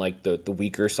being like the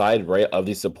weaker side, right, of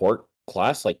the support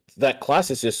class, like that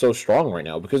class is just so strong right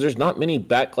now because there's not many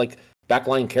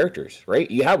backline characters, right?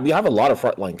 We have a lot of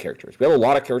frontline characters. We have a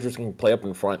lot of characters who can play up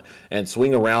in front and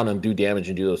swing around and do damage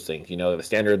and do those things. You know, the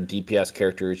standard DPS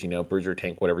characters, you know, bruiser,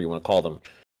 tank, whatever you want to call them.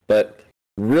 But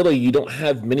really, you don't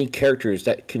have many characters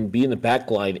that can be in the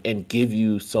backline and give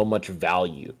you so much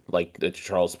value, like to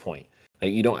Charles' point.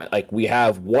 Like, you don't like we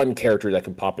have one character that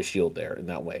can pop a shield there in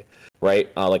that way, right?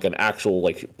 Like an actual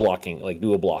like blocking, like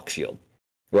do a block shield,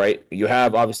 right? You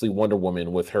have obviously Wonder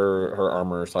Woman with her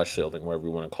armor / shielding, whatever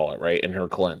you want to call it, right? And her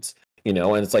cleanse, you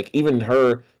know, and it's like even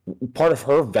her part of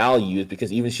her value is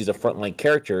because even she's a frontline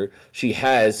character, she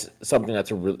has something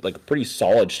that's like a pretty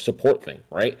solid support thing,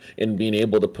 right? And being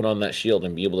able to put on that shield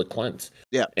and be able to cleanse.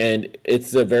 Yeah. And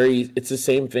it's the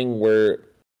same thing where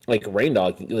like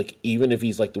ReinDog, like even if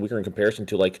he's like the weaker in comparison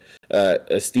to like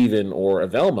a Steven or a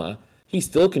Velma, he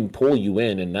still can pull you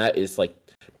in, and that is like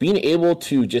being able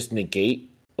to just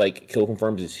negate like kill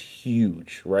confirms is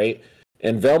huge, right?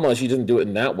 And Velma, she doesn't do it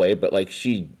in that way, but like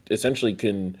she essentially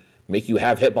can make you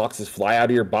have hitboxes fly out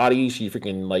of your body. She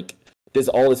freaking like does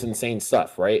all this insane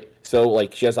stuff, right? So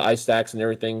like she has the ice stacks and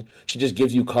everything. She just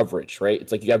gives you coverage, right?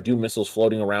 It's like you have doom missiles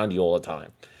floating around you all the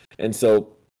time. And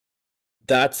so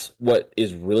that's what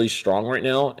is really strong right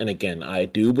now. And again, I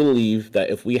do believe that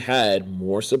if we had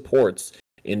more supports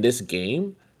in this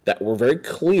game that were very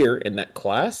clear in that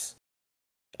class,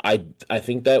 I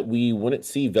think that we wouldn't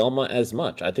see Velma as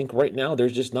much. I think right now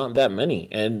there's just not that many,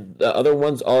 and the other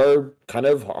ones are kind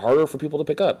of harder for people to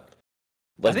pick up.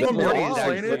 I think Velma Morty is is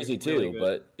actually crazy too,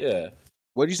 but yeah.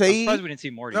 What'd you I'm say? surprised we didn't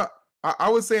see Morty. No, I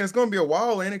was saying it's gonna be a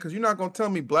while, ain't it? Because you're not gonna tell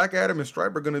me Black Adam and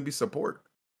Stripe are gonna be support.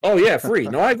 Oh yeah, free.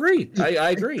 No, I agree. I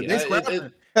agree. They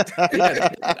scrapping.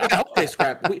 Yeah, I hope they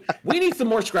scrap. We need some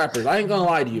more scrappers. I ain't gonna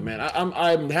lie to you, man.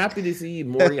 I'm happy to see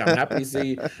Morty. I'm happy to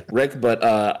see Rick, but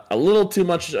a little too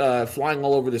much flying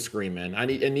all over the screen, man. I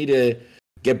need to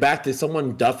get back to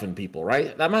someone duffing people,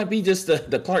 right? That might be just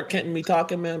the Clark Kent and me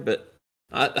talking, man. But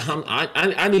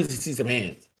I need to see some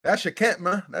hands. That's your Kent,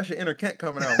 man. That's your inner Kent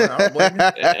coming out, man. I don't blame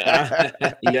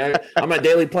you. Yeah, I'm at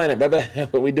Daily Planet, baby.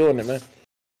 But we doing it, man.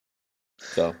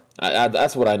 So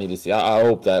that's what I need to see. I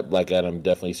hope that Black Adam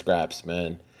definitely scraps,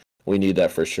 man. We need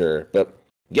that for sure. But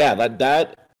yeah,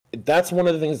 that's one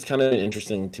of the things that's kind of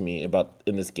interesting to me about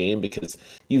in this game, because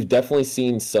you've definitely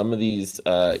seen some of these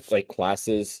like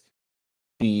classes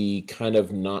be kind of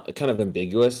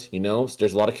ambiguous. You know, so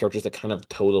there's a lot of characters that kind of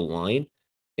toe the line,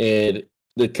 and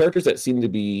the characters that seem to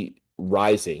be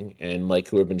rising and like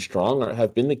who have been strong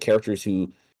have been the characters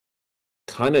who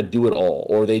kind of do it all,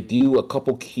 or they do a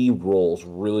couple key roles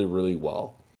really, really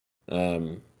well.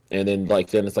 And then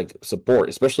it's like support,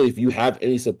 especially if you have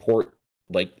any support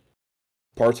like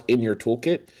parts in your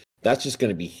toolkit, that's just going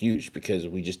to be huge because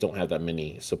we just don't have that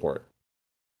many support.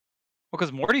 Well,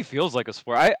 because Morty feels like a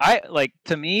support. I like,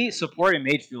 to me, support and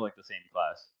mage feel like the same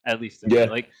class, at least to me. Yeah.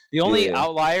 Like the only Yeah.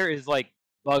 outlier is like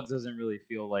Bugs doesn't really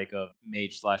feel like a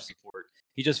mage / support.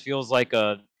 He just feels like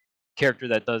a character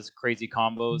that does crazy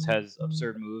combos, has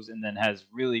absurd moves, and then has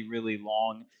really, really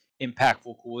long,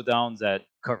 impactful cooldowns that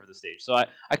cover the stage. So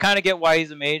I kind of get why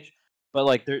he's a mage, but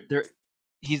like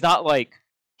he's not like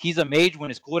he's a mage when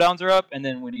his cooldowns are up, and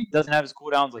then when he doesn't have his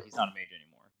cooldowns, like he's not a mage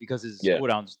anymore because his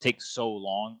cooldowns take so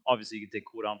long. Obviously, you can take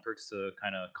cooldown perks to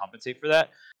kind of compensate for that.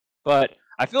 But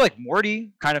I feel like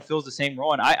Morty kind of fills the same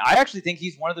role, and I actually think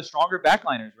he's one of the stronger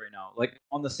backliners right now, like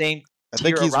on the same. I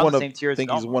think he's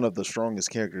he's one of the strongest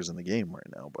characters in the game right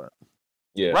now. But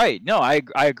yeah, right. No, I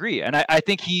agree, and I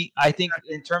think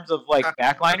in terms of like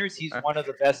backliners, he's one of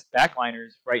the best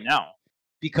backliners right now,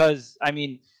 because I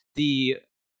mean the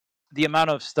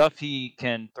amount of stuff he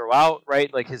can throw out,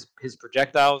 right? Like his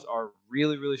projectiles are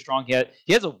really, really strong.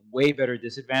 He has a way better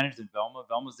disadvantage than Velma.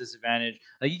 Velma's disadvantage,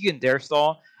 like you can dare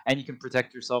stall and you can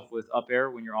protect yourself with up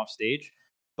air when you're off stage,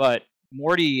 but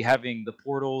Morty having the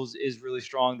portals is really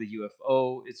strong. The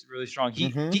UFO is really strong. He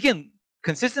can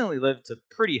consistently live to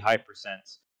pretty high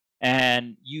percents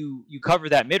and you cover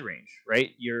that mid range,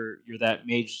 right? You're that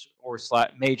mage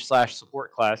slash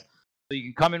support class, so you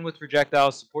can come in with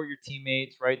projectiles, support your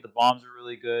teammates, right? The bombs are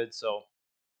really good, so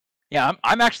yeah,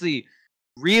 I'm actually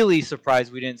really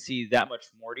surprised we didn't see that much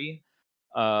Morty,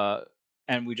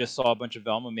 and we just saw a bunch of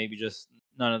Velma. Maybe just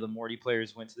none of the Morty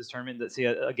players went to this tournament. That see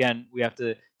again, we have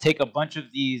to take a bunch of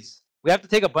these. We have to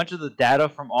take a bunch of the data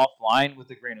from offline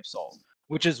with a grain of salt,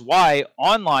 which is why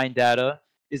online data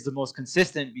is the most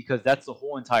consistent because that's the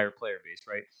whole entire player base,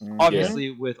 right?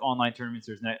 Obviously, with online tournaments,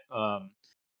 there's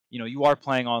you are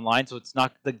playing online, so it's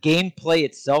not the gameplay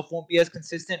itself won't be as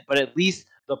consistent, but at least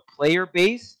the player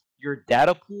base, your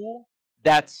data pool,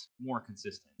 that's more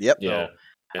consistent. Yep. Yeah.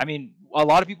 So, I mean, a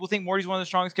lot of people think Morty's one of the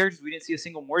strongest characters. We didn't see a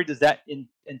single Morty. Does that in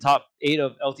top 8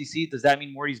 of LTC? Does that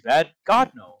mean Morty's bad?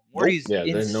 God no. Morty's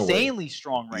insanely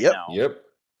strong right now. Yep.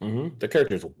 The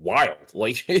character's wild.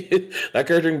 Like that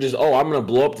character can just, I'm gonna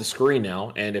blow up the screen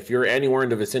now, and if you're anywhere in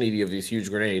the vicinity of these huge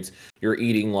grenades, you're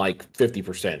eating like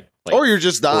 50%. Like, or you're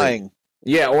just dying.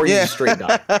 Or you just straight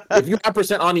die. If you have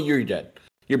percent on you, you're dead.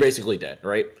 You're basically dead,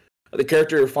 right? The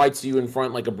character fights you in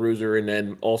front like a bruiser, and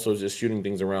then also just shooting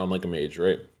things around like a mage,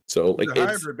 right? So like it's a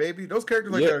hybrid, baby. Those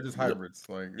characters like that are just hybrids.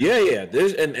 Like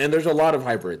There's a lot of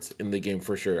hybrids in the game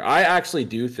for sure. I actually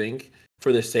do think,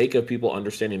 for the sake of people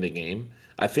understanding the game,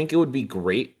 I think it would be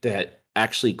great to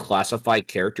actually classify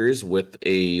characters with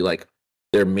a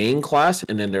their main class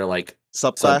and then their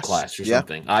subclass or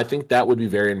something. I think that would be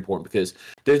very important because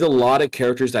there's a lot of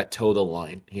characters that toe the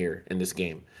line here in this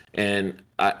game. And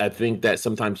I think that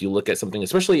sometimes you look at something,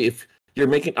 especially if you're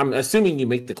making, I'm assuming you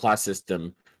make the class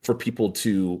system for people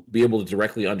to be able to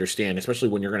directly understand, especially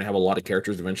when you're going to have a lot of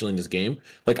characters eventually in this game.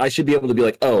 Like, I should be able to be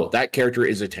like, oh, that character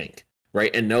is a tank, right?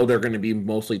 And know they're going to be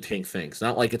mostly tank things.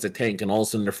 Not like it's a tank and all of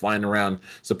a sudden they're flying around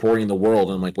supporting the world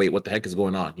and I'm like, wait, what the heck is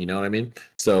going on? You know what I mean?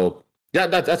 So yeah,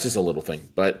 that's just a little thing.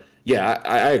 But yeah,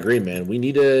 I agree, man. We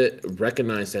need to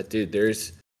recognize that, dude,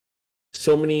 there's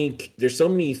so many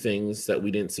things that we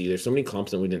didn't see. There's so many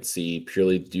comps that we didn't see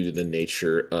purely due to the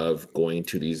nature of going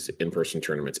to these in-person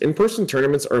tournaments. In-person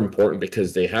tournaments are important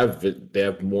because they tend to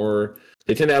have more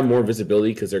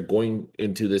visibility because they're going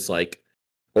into this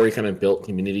already kind of built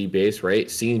community base, right?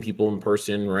 Seeing people in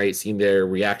person, right? Seeing their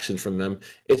reactions from them.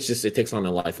 It takes on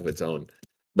a life of its own.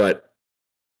 But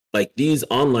these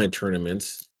online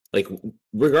tournaments,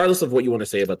 regardless of what you want to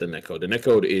say about the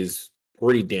netcode is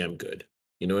pretty damn good.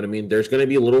 You know what I mean? There's going to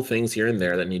be little things here and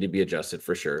there that need to be adjusted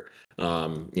for sure.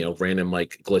 Random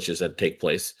glitches that take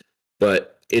place.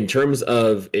 But in terms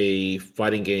of a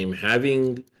fighting game,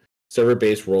 having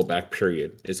server-based rollback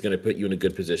period is going to put you in a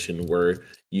good position where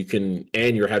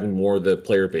you're having more of the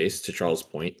player base, to Charles'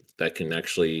 point, that can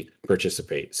actually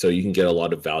participate. So you can get a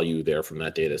lot of value there from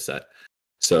that data set.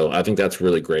 So I think that's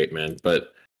really great, man.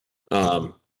 But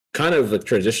kind of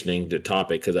transitioning to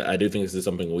topic, because I do think this is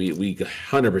something we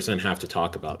 100% have to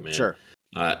talk about, man. Sure.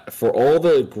 For all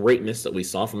the greatness that we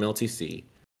saw from LTC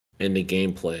and the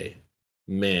gameplay,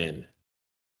 man,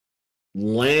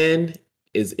 LAN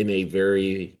is in a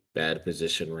very bad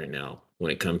position right now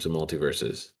when it comes to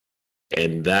MultiVersus,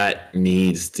 and that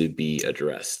needs to be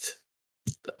addressed.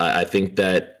 I think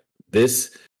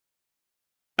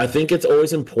it's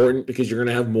always important because you're going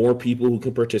to have more people who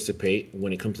can participate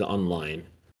when it comes to online.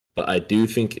 But I do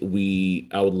think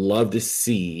I would love to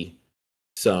see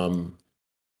some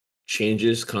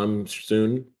changes come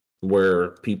soon where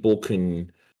people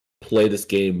can play this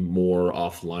game more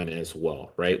offline as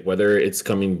well, right? Whether it's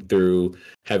coming through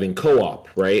having co-op,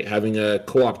 right? Having a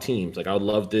co-op teams. I would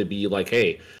love to be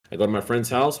hey, I go to my friend's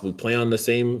house, we play on the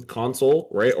same console,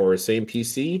 right? Or the same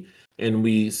PC, and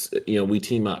we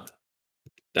team up.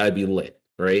 That'd be lit,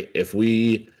 right? If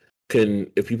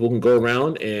people can go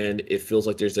around and it feels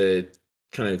like there's a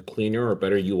kind of cleaner or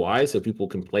better UI so people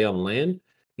can play on LAN.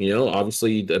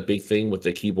 Obviously the big thing with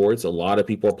the keyboards, a lot of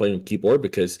people are playing with keyboard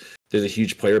because there's a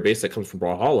huge player base that comes from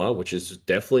Brawlhalla, which is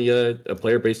definitely a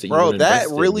player base that you want to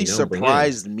invest in, really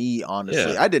surprised me,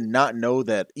 honestly. Yeah. I did not know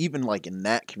that, even in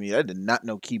that community, I did not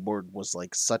know keyboard was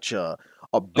such a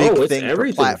big thing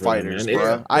for plat fighters,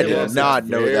 bro. I did not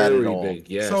know that at all. Big,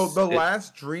 yes. So the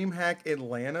last DreamHack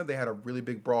Atlanta, they had a really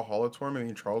big Brawlhalla tournament. Me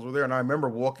and Charles were there, and I remember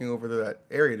walking over to that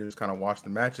area to just kind of watch the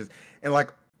matches, and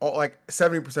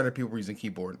 70% of people were using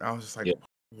keyboard. And I was just like,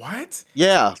 what?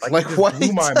 Yeah, what?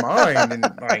 Blew my mind, and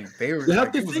they were. You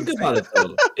have to think about it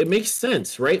though. It makes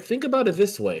sense, right? Think about it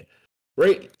this way,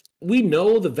 right? We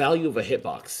know the value of a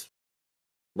hitbox.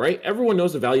 Right? Everyone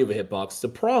knows the value of a hitbox. The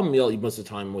problem most of the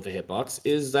time with a hitbox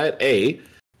is that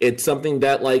it's something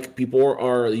that people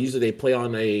are usually they play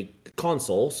on a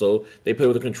console, so they play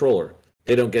with a controller.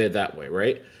 They don't get it that way,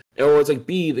 right? Or it's like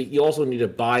B, that you also need to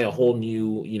buy a whole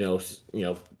new,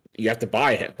 you have to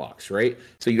buy a hitbox, right?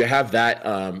 So you have that.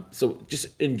 So just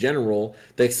in general,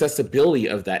 the accessibility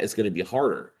of that is going to be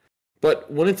harder. But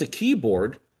when it's a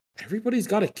keyboard, everybody's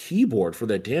got a keyboard for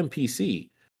their damn PC.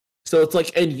 So it's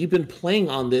like, and you've been playing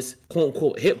on this quote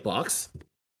unquote hitbox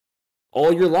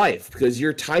all your life because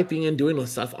you're typing and doing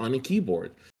stuff on a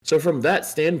keyboard. So from that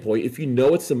standpoint, if you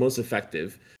know it's the most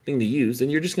effective thing to use, then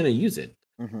you're just going to use it.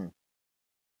 Mm-hmm.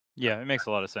 Yeah, it makes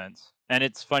a lot of sense. And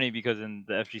it's funny because in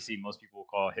the FGC, most people will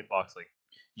call hitbox like,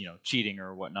 cheating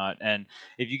or whatnot. And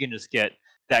if you can just get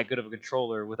that good of a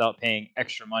controller without paying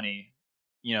extra money,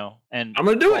 and I'm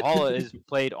going to do it. Brawlhalla is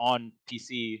played on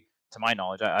PC, to my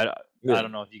knowledge. I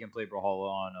don't know if you can play Brawlhalla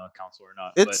on a console or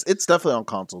not. It's definitely on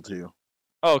console too.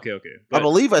 Oh, okay. I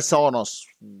believe I saw it on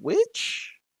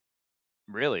Switch.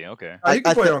 Really? Okay. You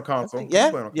can play it on console.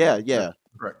 Yeah.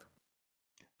 Correct.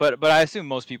 But I assume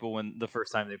most people, when the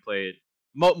first time they play it,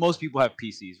 most people have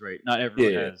PCs, right? Not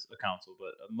everyone has a console,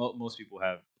 but most people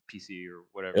have PC or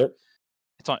whatever. Yep.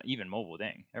 It's on even mobile.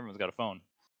 Dang, everyone's got a phone.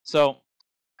 So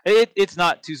it's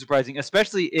not too surprising,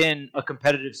 especially in a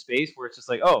competitive space where it's just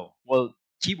like, oh, well,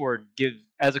 keyboard gives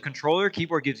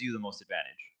you the most advantage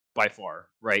by far,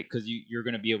 right? Because you're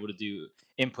going to be able to do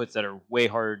inputs that are way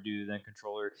harder to do than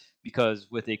controller. Because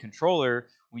with a controller,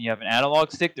 when you have an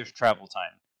analog stick, there's travel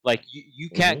time. Like you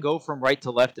can't go from right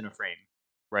to left in a frame,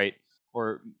 right?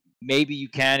 Or maybe you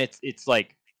can. It's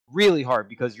like really hard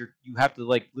because you have to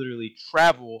like literally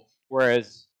travel.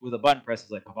 Whereas with a button press,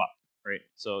 it's like pop, right?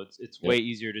 So it's way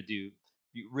easier to do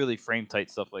really frame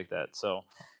tight stuff like that. So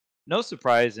no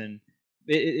surprise, and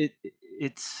it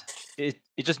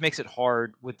just makes it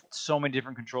hard with so many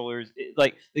different controllers.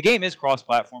 Like the game is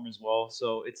cross-platform as well,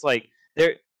 so it's like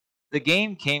the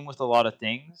game came with a lot of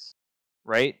things,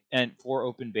 right? And for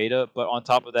open beta, but on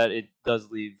top of that, it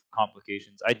does leave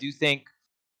complications. I do think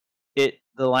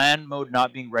the LAN mode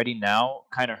not being ready now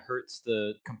kind of hurts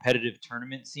the competitive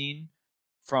tournament scene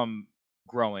from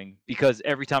growing, because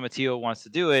every time a TO wants to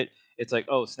do it, it's like,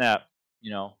 oh snap,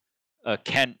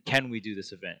 can we do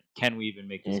this event? Can we even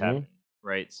make this happen?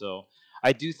 Right? So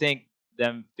I do think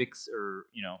them fixing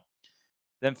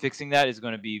that is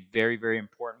going to be very, very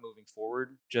important moving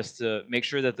forward, just to make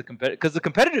sure that because the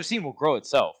competitive scene will grow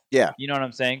itself. Yeah. You know what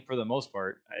I'm saying? For the most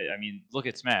part, I mean, look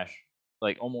at Smash,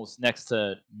 like almost next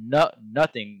to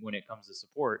nothing when it comes to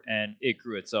support, and it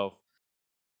grew itself,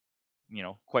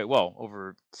 quite well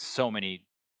over so many,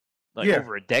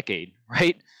 over a decade,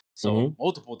 right? So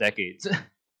multiple decades.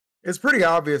 It's pretty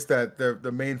obvious that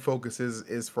the main focus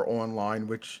is for online,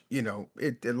 which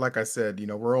it like I said,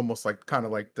 we're almost like kind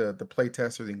of like the play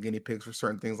testers and guinea pigs for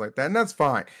certain things like that, and that's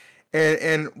fine.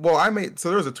 And well,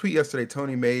 there was a tweet yesterday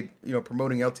Tony made,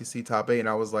 promoting LTC Top 8, and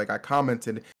I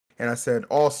commented and I said,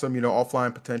 awesome,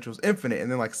 offline potential is infinite.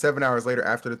 And then like 7 hours later,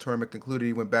 after the tournament concluded,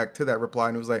 he went back to that reply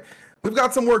and it was like, we've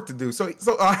got some work to do. So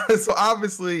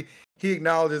obviously he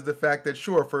acknowledges the fact that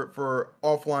sure, for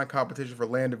offline competition, for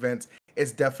land events,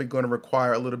 it's definitely going to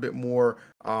require a little bit more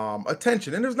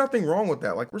attention, and there's nothing wrong with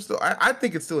that. Like I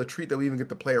think it's still a treat that we even get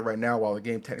to play it right now while the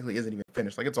game technically isn't even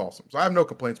finished. Like it's awesome, so I have no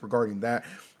complaints regarding that.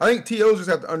 I think TOs just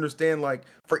have to understand, like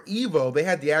for Evo, they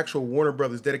had the actual Warner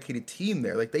Brothers dedicated team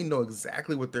there. Like they know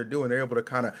exactly what they're doing. They're able to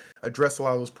kind of address a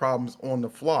lot of those problems on the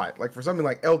fly. Like for something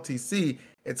like LTC,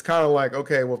 it's kind of like,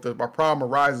 okay, well, if our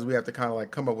problem arises, we have to kind of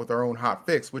like come up with our own hot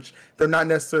fix, which they're not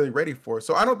necessarily ready for.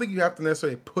 So I don't think you have to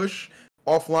necessarily push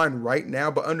offline right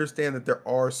now, but understand that there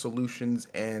are solutions,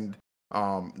 and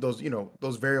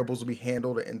those variables will be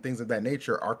handled and things of that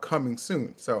nature are coming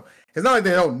soon. So it's not like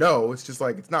they don't know, it's just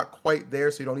like it's not quite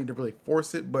there, so you don't need to really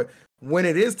force it. But when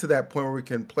it is to that point where we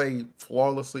can play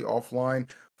flawlessly offline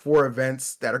for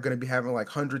events that are going to be having like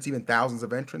hundreds, even thousands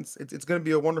of entrants, it's going to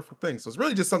be a wonderful thing. So it's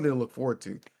really just something to look forward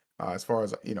to, as far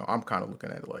as I'm kind of looking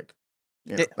at it. Like,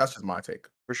 that's just my take.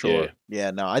 For sure.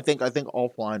 Yeah, no, I think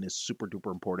offline is super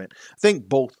duper important. I think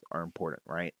both are important,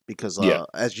 right? Because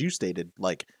as you stated,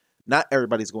 like not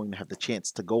everybody's going to have the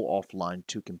chance to go offline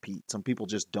to compete. Some people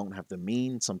just don't have the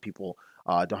means. Some people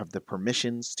don't have the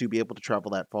permissions to be able to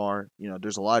travel that far.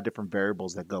 There's a lot of different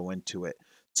variables that go into it.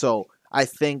 So I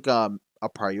think a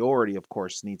priority, of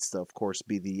course, needs to, of course,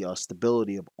 be the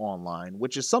stability of online,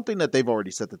 which is something that they've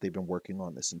already said that they've been working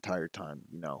on this entire time.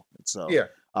 So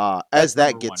as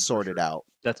that gets sorted out,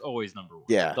 that's always number one.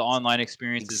 Yeah, the online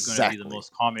experience is going to be the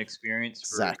most common experience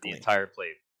for the entire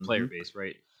player base,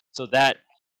 right? So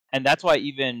that's why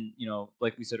even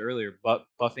like we said earlier,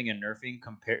 buffing and nerfing,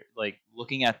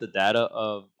 looking at the data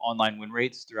of online win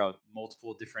rates throughout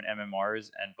multiple different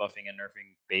MMRs and buffing and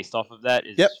nerfing based off of that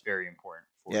is very important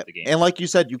for the game. And like you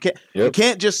said, you Yep.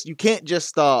 can't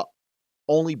just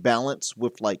only balance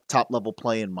with like top level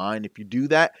play in mind. If you do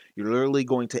that, you're literally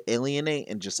going to alienate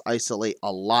and just isolate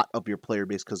a lot of your player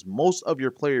base, because most of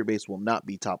your player base will not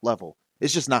be top level.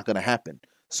 It's just not going to happen.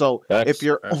 So if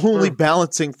you're only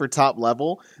balancing for top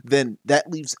level, then that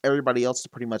leaves everybody else to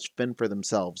pretty much fend for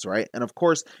themselves, right? And of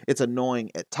course, it's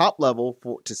annoying at top level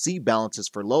to see balances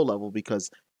for low level, because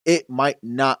it might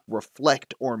not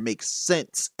reflect or make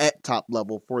sense at top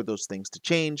level for those things to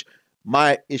change.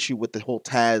 My issue with the whole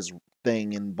Taz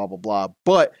thing and blah, blah, blah.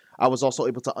 But I was also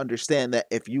able to understand that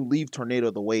if you leave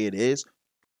Tornado the way it is,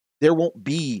 there won't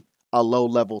be a low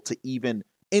level to even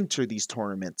enter these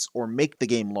tournaments or make the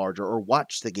game larger or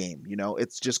watch the game. You know,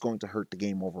 it's just going to hurt the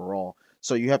game overall.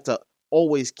 So you have to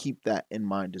always keep that in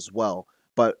mind as well.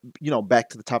 But, you know, back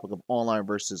to the topic of online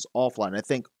versus offline, I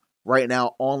think right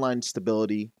now, online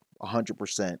stability,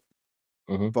 100%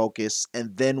 focus.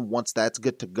 And then once that's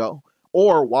good to go,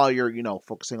 or while you're, you know,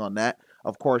 focusing on that,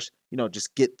 of course, you know,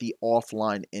 just get the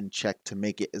offline in check to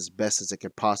make it as best as it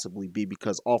could possibly be,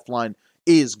 because offline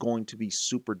is going to be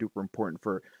super duper important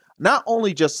for not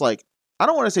only just like, I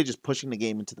don't want to say just pushing the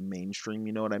game into the mainstream,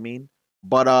 you know what I mean?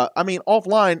 But I mean,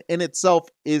 offline in itself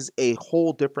is a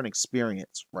whole different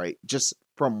experience, right? Just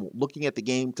from looking at the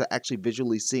game to actually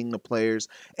visually seeing the players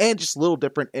and just little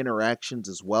different interactions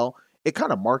as well. It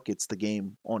kind of markets the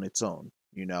game on its own,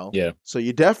 you know? Yeah. So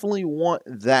you definitely want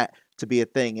that to be a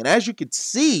thing. And as you can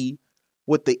see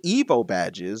with the Evo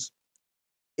badges,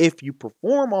 if you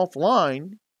perform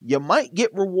offline, you might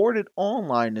get rewarded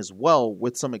online as well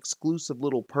with some exclusive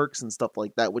little perks and stuff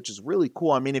like that, which is really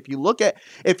cool. I mean, if you went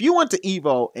to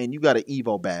Evo and you got an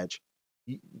Evo badge,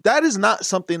 that is not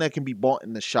something that can be bought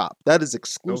in the shop. That is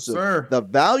exclusive. No, sir. The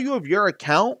value of your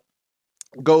account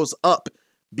goes up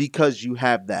because you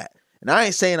have that. And I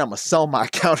ain't saying I'm going to sell my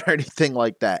account or anything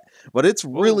like that, but it's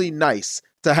really nice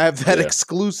to have that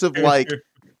exclusive, like,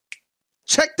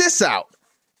 check this out.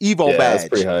 Evo badge. That's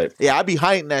pretty hype. Yeah, I be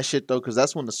hiding that shit though, because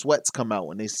that's when the sweats come out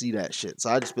when they see that shit.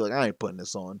 So I just be like, I ain't putting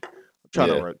this on. I'm trying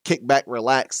to kick back,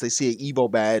 relax. They see an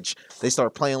Evo badge, they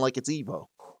start playing like it's Evo.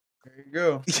 There you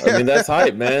go. I mean, that's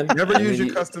hype, man. Never use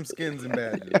your custom skins and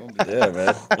badges. Yeah,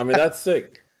 man. I mean, that's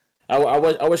sick.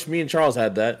 I wish me and Charles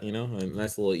had that. You know, a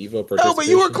nice little Evo participation. No, but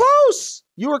you were close.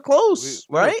 You were close,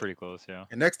 We right? were pretty close, yeah.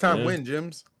 And next time, win,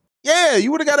 Jims. Yeah,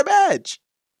 you would have got a badge.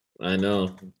 I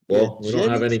know. Well, we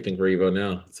don't have anything for Evo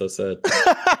now. It's so sad.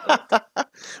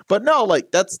 But no,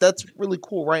 like that's really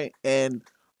cool, right? And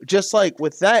just like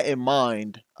with that in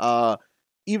mind,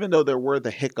 even though there were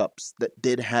the hiccups that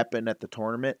did happen at the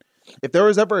tournament, if there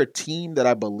was ever a team that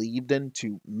I believed in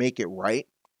to make it right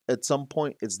at some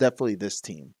point, it's definitely this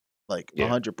team, like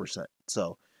 100%.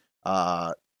 So,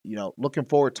 you know, looking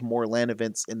forward to more LAN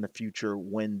events in the future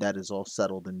when that is all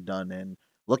settled and done, and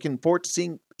looking forward to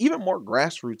seeing even more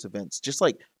grassroots events, just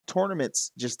like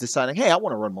tournaments, just deciding, hey, I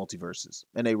want to run MultiVersus,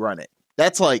 and they run it.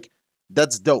 That's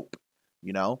dope,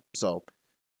 you know? So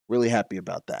really happy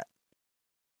about that.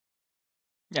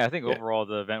 Yeah, I think overall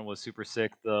the event was super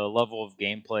sick. The level of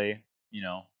gameplay, you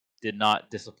know, did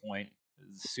not disappoint.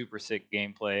 Super sick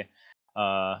gameplay.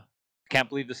 Can't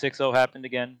believe the 6-0 happened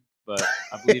again, but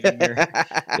I believe in your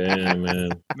Damn, man.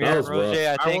 Mir and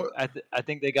Roger. I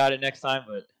think they got it next time,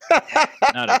 but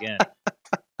not again.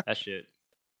 That shit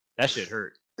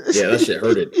hurt. Yeah, that shit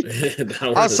hurted.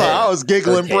 I'm sorry, I was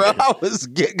giggling, bro. I was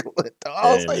giggling.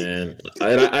 I was like, man.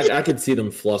 I could see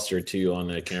them flustered too on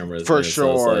that camera. For man.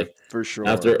 sure, So like, for sure.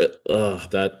 After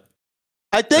that,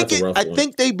 I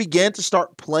think they began to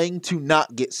start playing to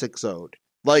not get 6-0'd.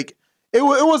 Like it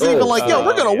wasn't even like, yo,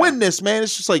 we're gonna win this, man.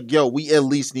 It's just like, yo, we at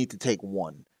least need to take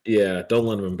one. Yeah, don't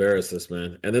let him embarrass us,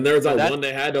 man. And then there was that one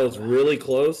they had that was really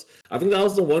close. I think that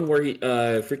was the one where he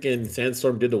freaking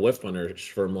Sandstorm did the whiff punter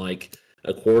from like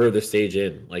a quarter of the stage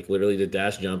in, like literally the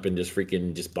dash jump and just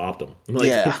bopped him.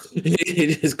 Like,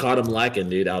 he just caught him lacking,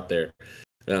 dude, out there.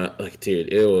 Like,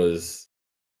 dude, it was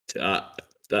that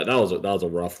was a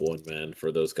rough one, man,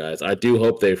 for those guys. I do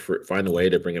hope they find a way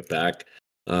to bring it back.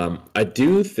 I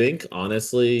do think,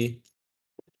 honestly,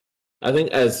 I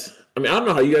don't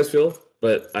know how you guys feel,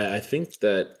 but I think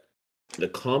that the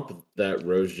comp that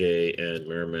Roger and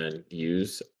Merriman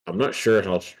use, I'm not sure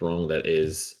how strong that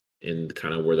is in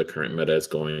kind of where the current meta is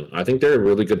going. I think they're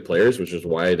really good players, which is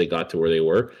why they got to where they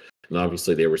were. And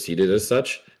obviously they were seeded as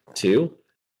such too.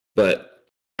 But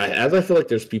I feel like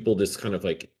there's people just kind of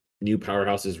like new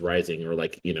powerhouses rising, or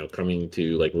like, you know, coming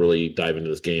to like really dive into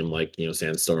this game, like, you know,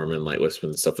 Sandstorm and Lightwisp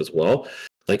and stuff as well.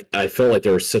 Like, I felt like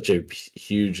there was such a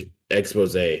huge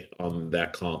expose on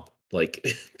that comp Like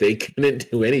they couldn't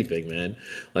do anything, man.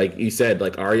 Like you said,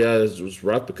 like Arya was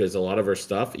rough because a lot of her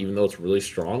stuff, even though it's really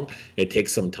strong, it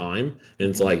takes some time, and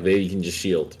it's like they can just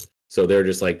shield. So they're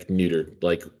just like neutered.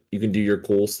 Like you can do your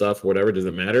cool stuff, whatever,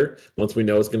 doesn't matter. Once we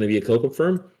know it's going to be a kill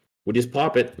confirm, we just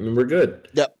pop it and we're good.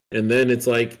 Yep. And then it's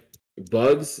like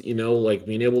bugs, like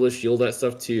being able to shield that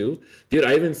stuff too. Dude,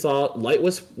 I even saw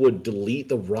Lightwist would delete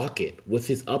the rocket with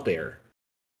his up air.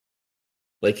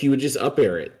 Like he would just up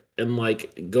air it and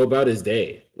like go about his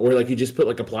day. Or like you just put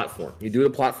like a platform. You do the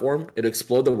platform, it'd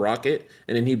explode the rocket,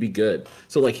 and then he'd be good.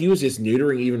 So like he was just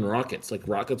neutering even rockets. Like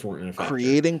rockets weren't gonna factor.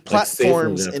 Creating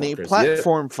platforms in a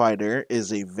platform fighter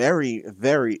is a very,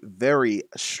 very, very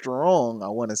strong, I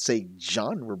want to say,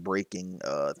 genre breaking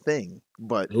thing.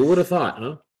 But who would have thought,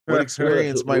 huh? What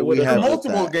experience might we have?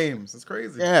 Multiple games. It's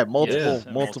crazy. Yeah,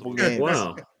 multiple games.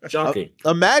 Wow, shocking.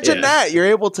 Imagine that you're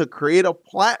able to create a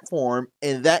platform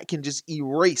and that can just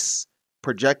erase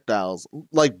projectiles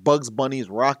like Bugs Bunny's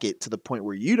rocket to the point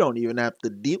where you don't even have to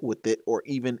deal with it or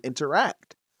even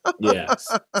interact. Yes.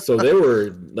 So they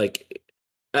were like,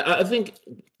 I think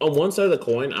on one side of the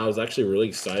coin, I was actually really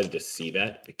excited to see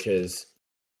that because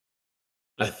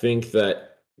I think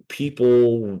that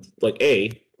people like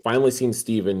finally seen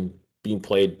Steven being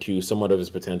played to somewhat of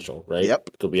his potential, right? Yep.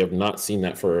 Because we have not seen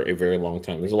that for a very long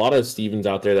time. There's a lot of Stevens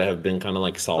out there that have been kind of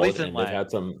like solid, and they've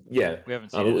had some. Yeah, we haven't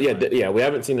seen. We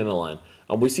haven't seen it in a line.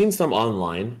 We've seen some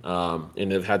online,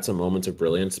 and they've had some moments of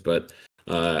brilliance, but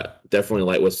definitely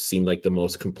Lightwist seemed like the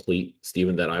most complete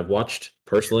Steven that I've watched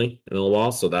personally in a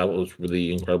while. So that was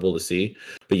really incredible to see.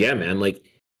 But yeah, man, like.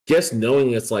 Just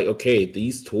knowing it's like, okay,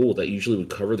 these tools that usually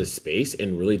would cover the space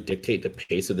and really dictate the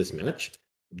pace of this match,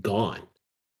 gone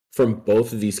from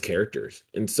both of these characters.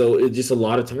 And so it just a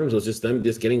lot of times it was just them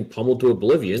just getting pummeled to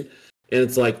oblivion. And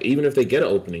it's like, even if they get an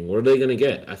opening, what are they going to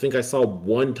get? I think I saw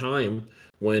one time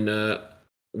when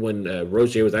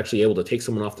Roger was actually able to take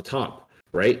someone off the top,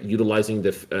 right? Utilizing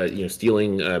the,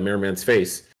 stealing Merriman's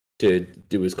face to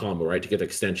do his combo, right? To get the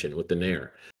extension with the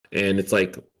Nair. And it's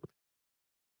like,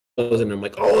 and I'm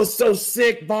like, oh, it's so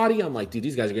sick, body. I'm like, dude,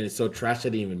 these guys are getting so trash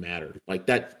that didn't even matter. Like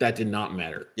that did not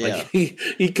matter. Yeah. Like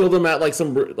he killed them at like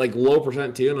some like low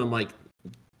percent too, and I'm like,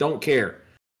 don't care.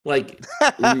 Like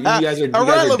you guys are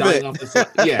dying off this.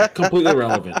 Yeah, completely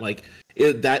irrelevant. Like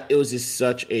it was just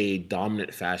such a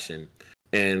dominant fashion,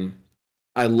 and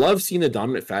I love seeing the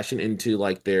dominant fashion into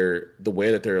like the way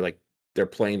that they're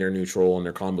playing their neutral and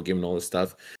their combo game and all this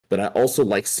stuff. But I also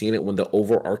like seeing it when the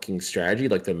overarching strategy,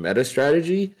 like the meta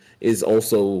strategy, is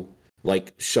also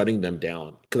like shutting them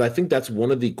down. Because I think that's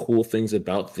one of the cool things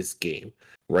about this game,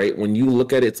 right? When you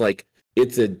look at it, it's like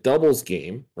it's a doubles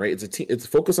game, right? It's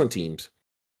focused on teams.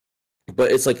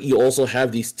 But it's like you also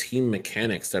have these team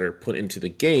mechanics that are put into the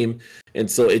game,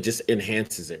 and so it just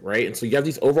enhances it, right? And so you have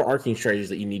these overarching strategies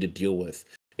that you need to deal with.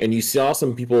 And you saw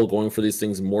some people going for these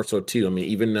things more so too. I mean,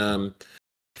 even I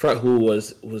forgot who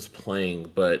was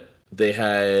playing, but they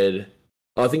had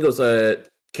I think it was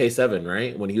K7,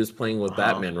 right? When he was playing with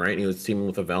Batman, right? And he was teaming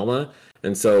with a Velma.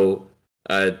 And so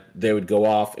they would go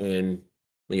off and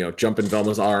jump in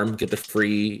Velma's arm, get the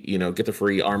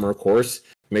free armor, of course,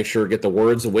 make sure get the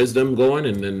words of wisdom going,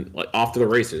 and then like off to the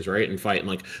races, right? And fight. And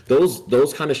like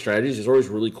those kind of strategies is always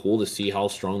really cool to see how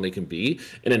strong they can be,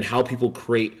 and then how people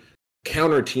create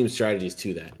counter team strategies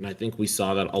to that. And I think we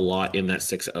saw that a lot in that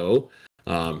 6-0.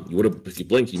 You would have, if you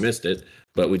blink, you missed it,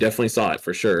 but we definitely saw it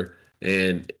for sure.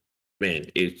 And man,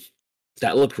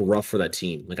 that looked rough for that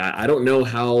team. Like I don't know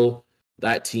how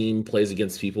that team plays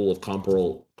against people with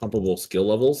comparable skill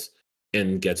levels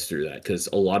and gets through that, because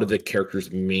a lot of the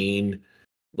characters' main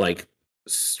like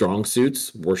strong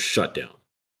suits were shut down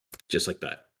just like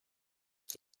that.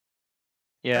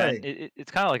 Yeah, it's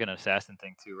kind of like an assassin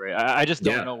thing too, right? I just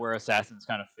don't know where assassins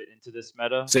kind of fit into this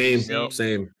meta.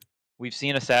 Same. We've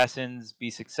seen assassins be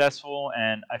successful,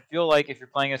 and I feel like if you're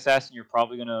playing assassin, you're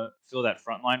probably gonna fill that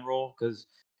frontline role, because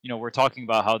we're talking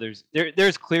about how there's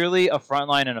clearly a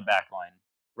frontline and a backline,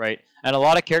 right? And a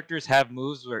lot of characters have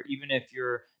moves where even if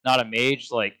you're not a mage,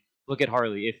 like look at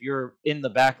Harley, if you're in the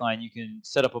backline, you can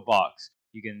set up a box,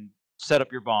 you can set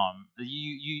up your bomb.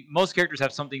 Most characters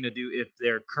have something to do if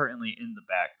they're currently in the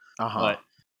back. But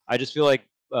I just feel like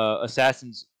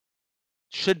assassins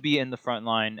should be in the front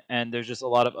line, and there's just a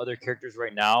lot of other characters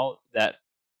right now that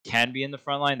can be in the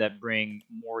front line that bring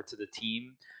more to the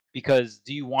team. Because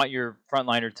do you want your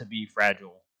frontliner to be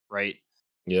fragile, right?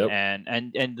 Yep.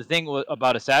 And the thing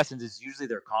about assassins is usually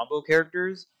they're combo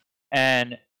characters,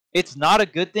 and it's not a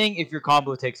good thing if your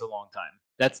combo takes a long time.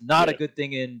 That's not a good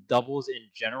thing in doubles in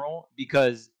general,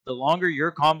 because the longer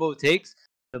your combo takes,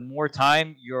 the more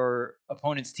time your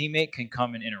opponent's teammate can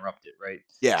come and interrupt it, right?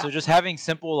 Yeah. So just having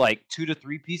simple like 2 to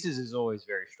 3 pieces is always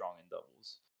very strong in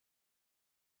doubles.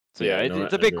 So yeah, no,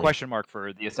 it's a I big agree. question mark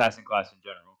for the assassin class in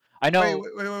general. I know.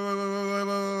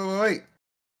 Wait.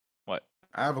 What?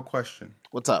 I have a question.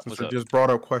 What's up? Since What's I up? just brought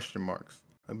up question marks.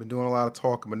 I've been doing a lot of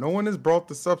talking, but no one has brought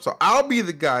this up, so I'll be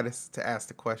the guy to ask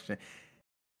the question.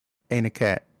 Ain't a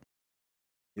cat.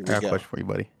 Here I we got a go. question for you,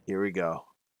 buddy. Here we go.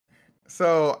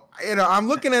 So, I'm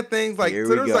looking at things like, Here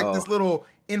so we there was like go. this little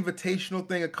invitational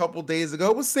thing a couple days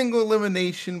ago. It was single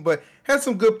elimination, but had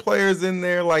some good players in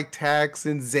there like Tax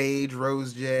and Zage,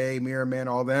 Rose J, Mirror Man,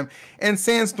 all them. And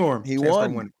Sandstorm. He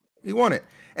Sandstorm won. He won it.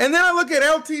 And then I look at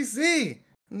LTC,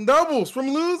 doubles from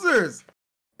losers.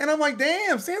 And I'm like,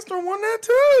 damn, Sandstorm won that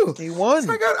too. He won.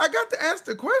 So I got to ask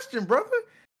the question, brother.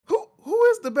 Who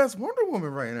is the best Wonder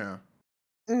Woman right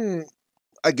now?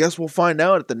 I guess we'll find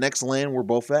out at the next LAN we're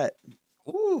both at.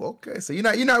 Ooh, okay. So you're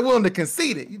not willing to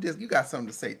concede it. You got something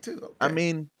to say too. Okay. I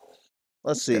mean,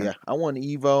 let's see. Okay. I won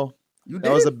Evo. You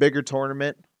That was a did? bigger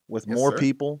tournament with Yes, more sir.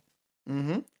 people.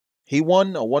 Mm-hmm. He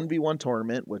won a 1v1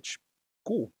 tournament, which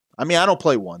cool. I mean, I don't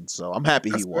play one, so I'm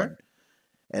happy That's he won. fair.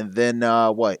 And then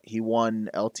he won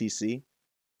LTC.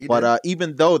 He But did.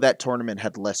 even though that tournament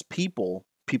had less people,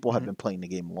 people have Mhm. been playing the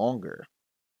game longer.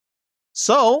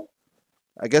 So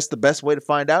I guess the best way to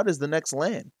find out is the next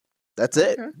LAN. That's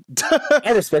it.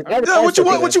 I respect. I What you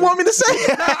respect want me to say?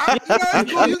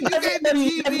 You gave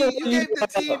the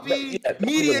TV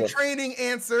media training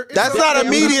answer. It's That's okay. not a I'm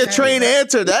media mad train at that.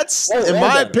 answer. That's, Oh, in well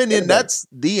my done. opinion, Well done. that's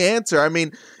the answer. I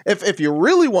mean, if you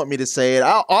really want me to say it,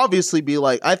 I'll obviously be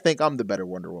like, I think I'm the better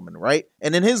Wonder Woman, right?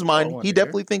 And in his mind, wanna he hear.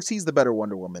 definitely thinks he's the better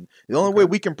Wonder Woman. The only way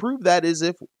Okay. we can prove that is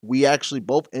if we actually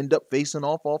both end up facing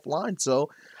off offline. So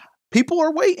people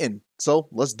are waiting. So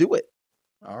let's do it.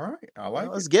 All right. I like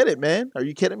Let's it. get it, man. Are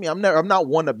you kidding me? I'm not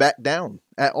one to back down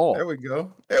at all. There we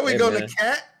go. There we Hey, go, man. the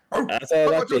cat. That's all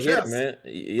I like to hear, man.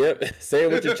 Yep. Say it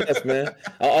with your chest, man.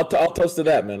 I'll toast to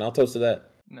that, man. I'll toast to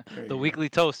that The weekly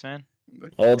toast, man.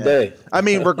 all Yeah. day. I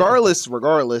mean, regardless,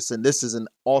 and this is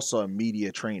also a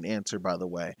media trained answer, by the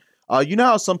way. You know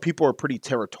how some people are pretty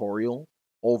territorial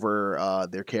over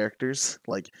their characters?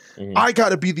 Like, Mhm. I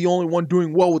gotta be the only one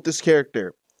doing well with this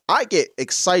character. I get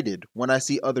excited when I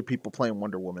see other people playing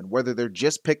Wonder Woman, whether they're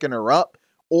just picking her up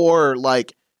or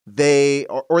like they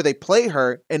play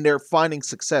her and they're finding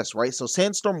success, right? So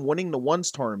Sandstorm winning the ones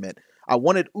tournament, I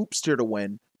wanted Oopster to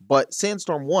win, but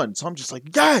Sandstorm won, so I'm just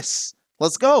like, yes,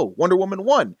 let's go. Wonder Woman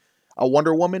won. A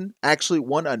Wonder Woman actually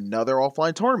won another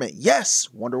offline tournament. Yes,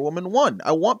 Wonder Woman won.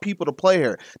 I want people to play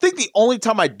her. I think the only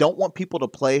time I don't want people to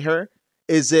play her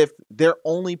is if they're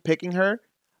only picking her.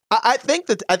 I think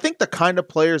the kind of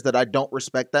players that I don't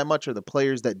respect that much are the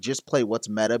players that just play what's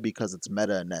meta because it's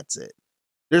meta and that's it.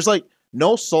 There's like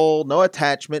no soul, no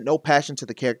attachment, no passion to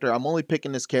the character. I'm only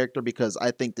picking this character because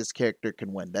I think this character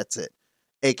can win. That's it.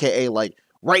 AKA like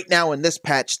right now in this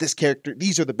patch, this character,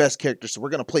 these are the best characters, so we're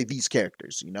gonna play these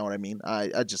characters. You know what I mean?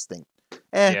 I just think,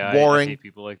 Yeah, boring, I hate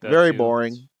people like that. very too.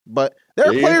 boring. But there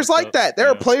are Yeah. players like that. There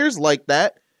are Yeah. players like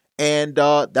that, and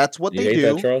that's what You they hate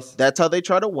do. that, Charles? That's how they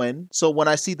try to win. So when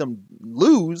I see them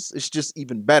lose, it's just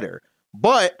even better.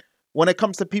 But when it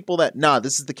comes to people that,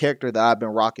 this is the character that I've been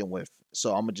rocking with,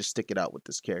 so I'm gonna just stick it out with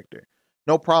this character.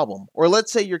 No problem. Or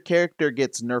let's say your character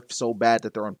gets nerfed so bad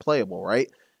that they're unplayable, right?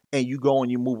 And you go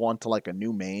and you move on to like a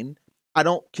new main. I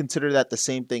don't consider that the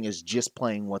same thing as just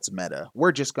playing what's meta.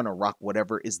 We're just gonna rock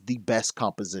whatever is the best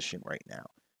composition right now.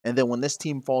 And then when this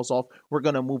team falls off, we're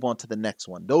going to move on to the next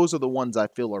one. Those are the ones I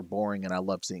feel are boring and I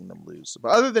love seeing them lose.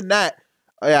 But other than that,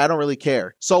 I don't really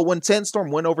care. So when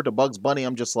Sandstorm went over to Bugs Bunny,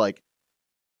 I'm just like,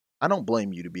 I don't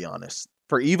blame you, to be honest.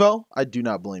 For Evo, I do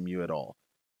not blame you at all.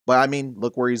 But I mean,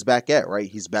 look where he's back at, right?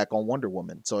 He's back on Wonder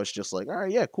Woman. So it's just like, all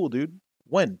right, yeah, cool, dude.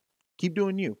 Win. Keep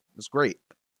doing you. It's great.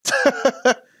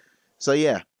 So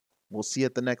yeah, we'll see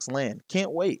at the next LAN.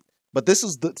 Can't wait. But this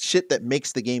is the shit that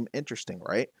makes the game interesting,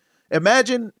 right?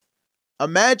 Imagine,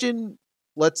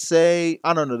 let's say,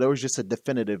 I don't know, there was just a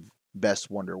definitive best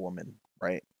Wonder Woman,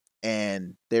 right?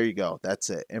 And there you go. That's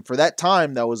it. And for that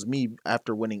time, that was me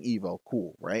after winning Evo.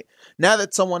 Cool, right? Now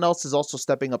that someone else is also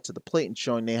stepping up to the plate and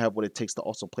showing they have what it takes to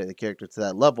also play the character to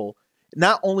that level,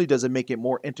 not only does it make it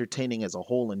more entertaining as a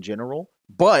whole in general,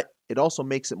 but it also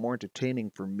makes it more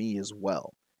entertaining for me as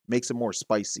well. Makes it more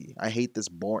spicy. I hate this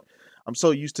boring. I'm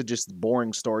so used to just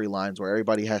boring storylines where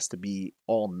everybody has to be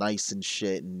all nice and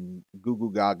shit and goo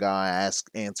goo gaga ask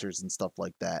answers and stuff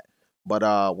like that.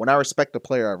 But when I respect a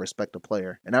player, I respect a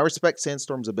player. And I respect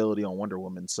Sandstorm's ability on Wonder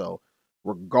Woman. So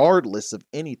regardless of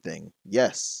anything,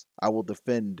 yes, I will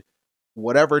defend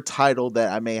whatever title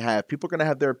that I may have. People are going to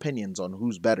have their opinions on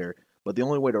who's better. But the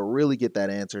only way to really get that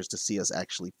answer is to see us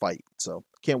actually fight. So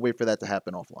can't wait for that to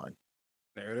happen offline.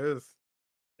 There it is.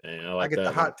 Dang, I I like get that.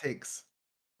 the hot takes.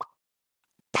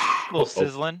 A little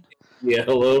sizzling. Yeah,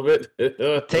 a little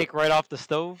bit. Take right off the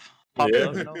stove. Pop the Yeah.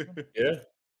 oven open. Yeah.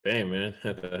 Dang, man.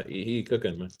 He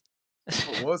cooking, man.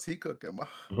 What was he cooking?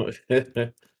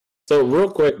 So real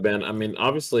quick, Ben. I mean,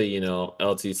 obviously, you know,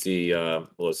 LTC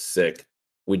was sick.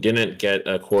 We didn't get,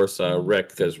 of course, Rick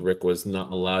because Rick was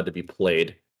not allowed to be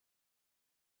played.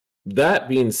 That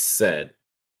being said,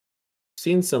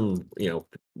 seen some, you know,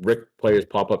 Rick players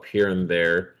pop up here and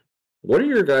there. What are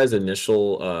your guys'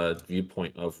 initial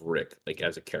viewpoint of Rick, like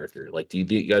as a character? Like, do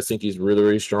you guys think he's really,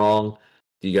 really strong?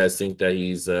 Do you guys think that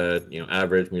he's, you know,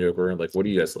 average, mediocre? Like, what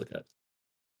do you guys look at?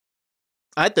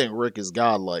 I think Rick is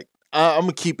godlike. I'm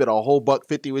gonna keep it a whole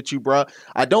 $150 with you, bro.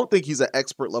 I don't think he's an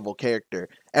expert level character.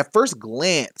 At first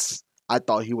glance, I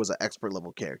thought he was an expert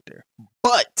level character,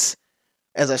 but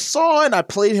as I saw and I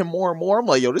played him more and more, I'm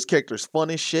like, yo, this character's fun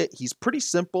as shit. He's pretty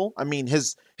simple. I mean,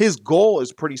 his goal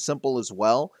is pretty simple as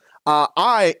well.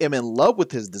 I am in love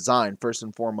with his design first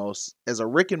and foremost. As a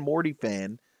Rick and Morty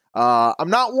fan, I'm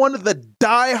not one of the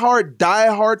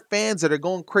diehard fans that are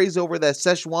going crazy over that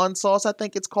Szechuan sauce, I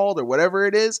think it's called, or whatever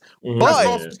it is.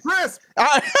 But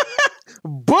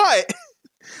but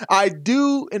I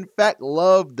do, in fact,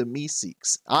 love the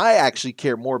Meeseeks. I actually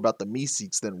care more about the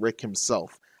Meeseeks than Rick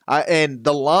himself. And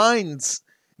the lines,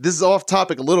 this is off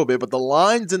topic a little bit, but the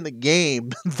lines in the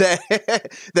game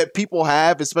that people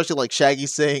have, especially like Shaggy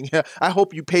saying, I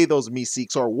hope you pay those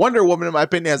Meeseeks, or Wonder Woman, in my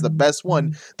opinion, has the best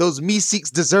one. Those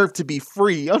Meeseeks deserve to be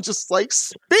free. I'm just like,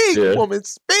 speak, woman,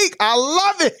 speak. I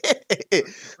love it.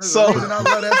 So I love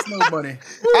that snow bunny.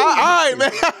 All right,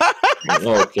 man.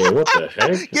 Okay, what the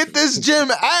heck? Get this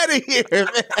gym out of here,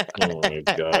 man. Oh my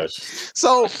gosh.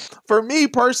 So for me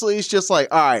personally, it's just like,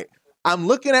 all right, I'm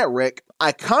looking at Rick.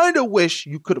 I kind of wish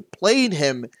you could have played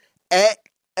him at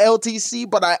LTC,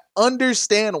 but I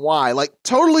understand why. Like,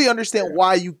 totally understand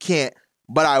why you can't,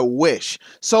 but I wish.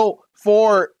 So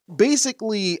for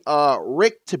basically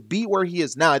Rick to be where he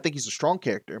is now, I think he's a strong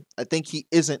character. I think he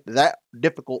isn't that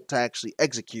difficult to actually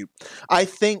execute. I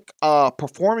think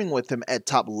performing with him at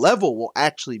top level will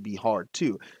actually be hard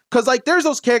too. Because, like, there's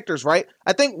those characters, right?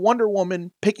 I think Wonder Woman,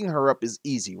 picking her up is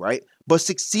easy, right? But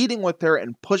succeeding with her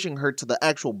and pushing her to the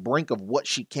actual brink of what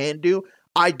she can do,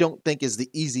 I don't think is the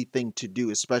easy thing to do,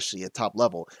 especially at top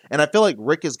level. And I feel like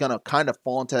Rick is going to kind of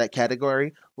fall into that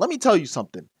category. Let me tell you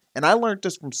something. And I learned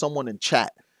this from someone in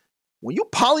chat. When you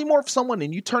polymorph someone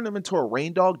and you turn them into a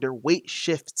ReinDog, their weight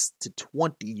shifts to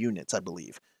 20 units, I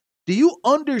believe. Do you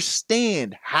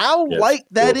understand how light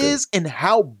that is and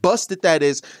how busted that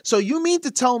is? So you mean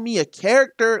to tell me a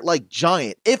character like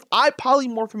Giant, if I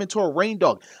polymorph him into a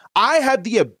ReinDog, I have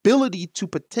the ability to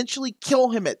potentially kill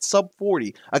him at sub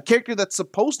 40, a character that's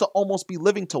supposed to almost be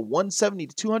living to 170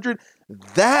 to 200?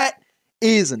 That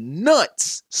is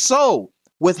nuts. So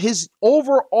with his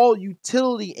overall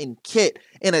utility and kit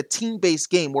in a team-based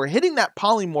game, where hitting that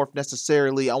polymorph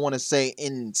necessarily, I want to say,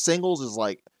 in singles is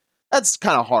like, that's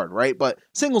kind of hard, right? But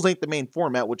singles ain't the main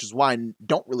format, which is why I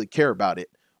don't really care about it.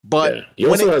 But he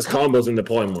also has combos in the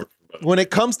polymorph. When it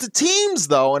comes to teams,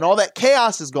 though, and all that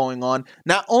chaos is going on,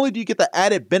 not only do you get the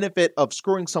added benefit of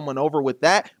screwing someone over with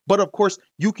that, but of course,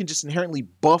 you can just inherently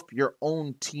buff your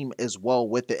own team as well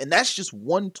with it. And that's just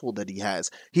one tool that he has.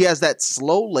 He has that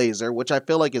slow laser, which I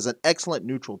feel like is an excellent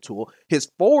neutral tool. His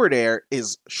forward air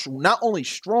is not only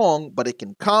strong, but it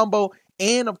can combo.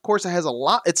 And of course, it has a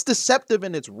lot. It's deceptive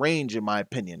in its range, in my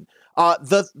opinion.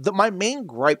 My main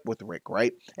gripe with Rick,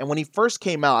 right? And when he first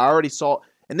came out, I already saw,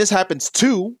 and this happens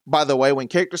too, by the way, when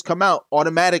characters come out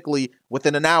automatically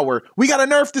within an hour, we gotta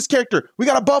nerf this character. We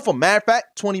gotta buff him. Matter of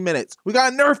fact, 20 minutes. We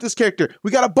gotta nerf this character.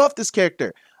 We gotta buff this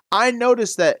character. I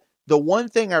noticed that the one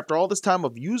thing after all this time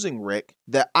of using Rick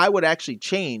that I would actually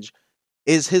change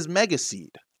is his Mega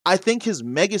Seed. I think his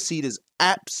Mega Seed is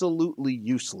absolutely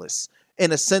useless,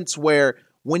 in a sense where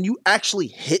when you actually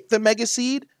hit the Mega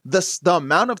Seed, the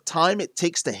amount of time it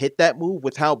takes to hit that move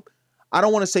with how, I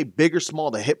don't want to say big or small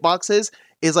the hitbox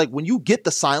is like when you get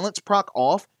the silence proc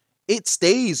off, it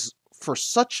stays for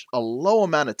such a low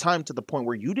amount of time to the point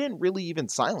where you didn't really even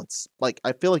silence. Like,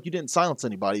 I feel like you didn't silence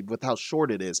anybody with how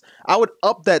short it is. I would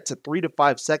up that to 3 to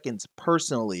 5 seconds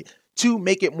personally to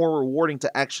make it more rewarding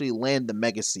to actually land the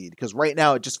Mega Seed, because right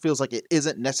now it just feels like it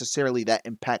isn't necessarily that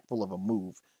impactful of a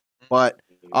move. But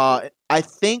I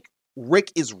think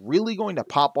Rick is really going to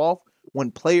pop off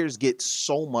when players get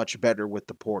so much better with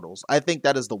the portals. I think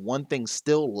that is the one thing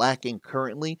still lacking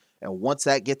currently, and once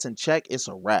that gets in check, it's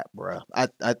a wrap, bro.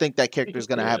 I think that character is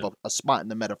going to have a spot in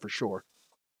the meta for sure.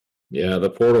 Yeah, the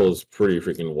portal is pretty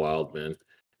freaking wild, man.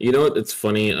 You know what? It's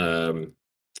funny.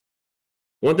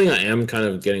 One thing I am kind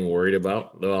of getting worried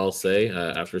about, though, I'll say,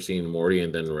 after seeing Morty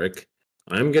and then Rick,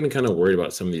 I'm getting kind of worried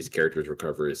about some of these characters'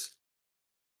 recoveries.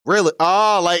 Really?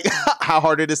 Oh, like how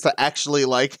hard it is to actually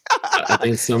like. I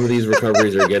think some of these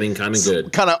recoveries are getting kind of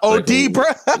good. Kind of OD, Like, bro.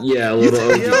 Yeah, a little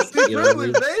OD. DLC You know what I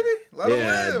mean? privilege, baby. Let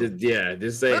 'em live.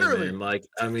 Just saying, Literally. man. Like,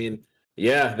 I mean,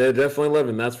 yeah, they're definitely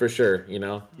living. That's for sure. You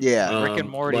know. Yeah. Rick and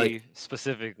Morty Like,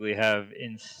 specifically have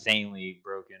insanely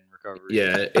broken recovery.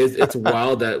 yeah, it's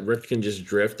wild that Rick can just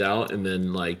drift out and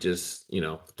then like just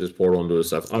just portal into his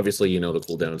stuff. Obviously, the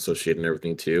cooldown associated and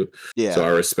everything too. Yeah. So I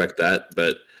respect that,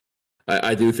 but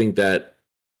I do think that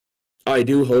I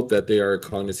do hope that they are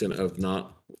cognizant of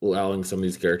not allowing some of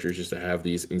these characters just to have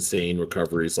these insane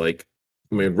recoveries. Like,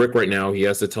 I mean, Rick right now, he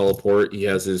has to teleport. He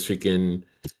has his freaking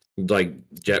like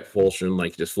jet propulsion,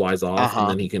 like just flies off,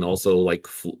 and then he can also like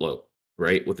float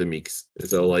right with the meeks.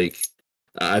 So like,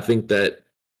 I think that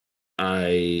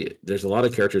there's a lot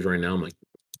of characters right now. I'm like,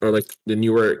 or like the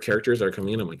newer characters that are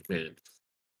coming in. I'm like, man,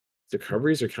 the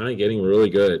recoveries are kind of getting really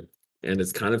good, and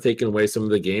it's kind of taken away some of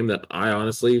the game that I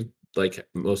honestly like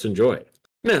most enjoy.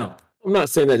 Now, I'm not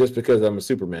saying that just because I'm a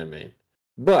Superman main,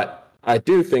 but I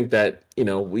do think that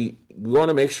we want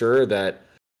to make sure that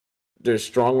there's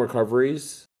strong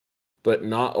recoveries, but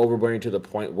not overburning to the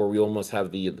point where we almost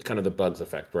have the kind of the bugs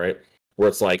effect, right? Where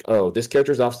it's like, oh, this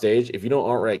character's off stage. If you don't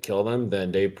outright kill them,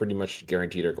 then they pretty much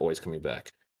guaranteed are always coming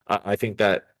back. I think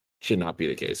that should not be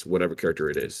the case. Whatever character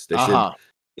it is, they should.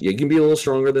 You can be a little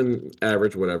stronger than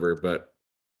average, whatever, but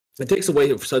it takes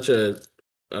away such a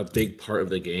big part of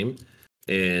the game.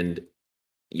 And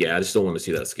yeah, I just don't want to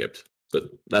see that skipped. But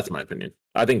that's my opinion.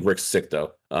 I think Rick's sick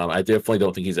though. I definitely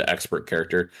don't think he's an expert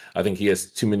character. I think he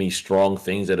has too many strong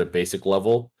things at a basic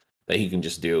level that he can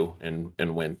just do and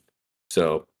win.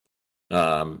 So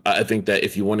I think that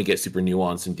if you want to get super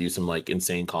nuanced and do some like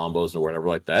insane combos or whatever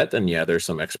like that, then yeah, there's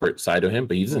some expert side to him,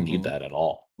 but he doesn't need that at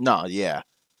all. No, yeah.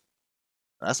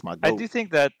 That's my goal. I do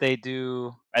think that they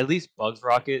do, at least Bugs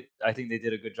Rocket, I think they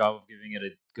did a good job of giving it a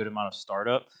good amount of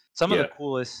startup. Some of the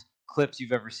coolest clips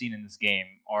you've ever seen in this game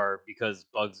are because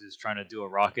Bugs is trying to do a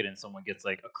rocket and someone gets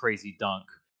like a crazy dunk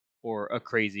or a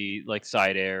crazy like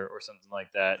side air or something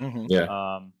like that.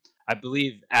 Yeah. I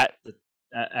believe at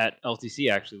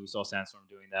LTC actually we saw Sandstorm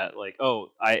doing that. Like,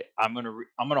 oh, I'm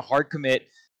gonna hard commit.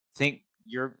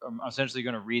 I'm essentially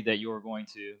gonna read that you're going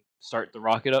to start the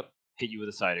rocket up, hit you with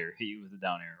a side air, hit you with a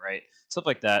down air, right? Stuff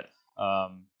like that.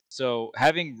 So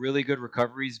having really good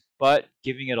recoveries, but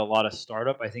giving it a lot of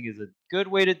startup, I think is a good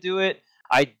way to do it.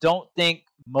 I don't think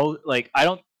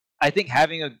I think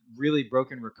having a really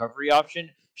broken recovery option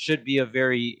should be a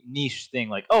very niche thing.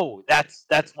 Like, oh, that's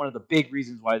one of the big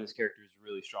reasons why this character is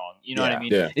really strong. You know what I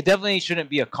mean? Yeah. It definitely shouldn't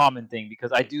be a common thing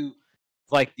because I do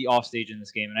like the offstage in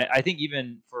this game, and I think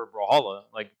even for Brawlhalla,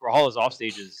 like Brawlhalla's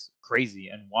offstage is crazy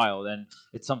and wild, and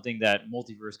it's something that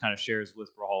MultiVersus kind of shares with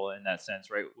Brawlhalla in that sense,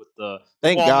 right? With the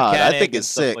thank wall God, I mechanic think and it's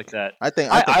stuff sick. like that. I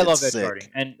think I love it's edge sick. guarding,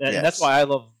 and Yes. that's why I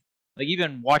love like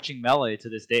even watching Melee to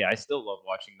this day. I still love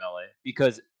watching Melee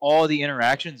because all the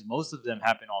interactions, most of them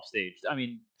happen off stage. I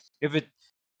mean, if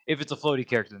it's a floaty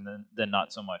character, then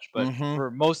not so much. But for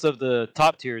most of the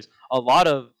top tiers, a lot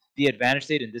of the advantage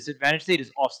state and disadvantage state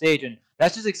is off stage, and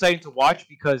that's just exciting to watch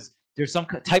because there's some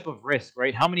type of risk,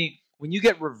 right? When you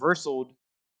get reversaled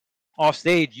off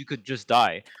stage, you could just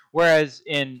die. Whereas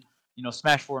in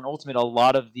Smash 4 and Ultimate, a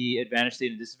lot of the advantage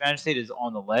state and disadvantage state is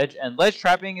on the ledge, and ledge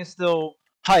trapping is still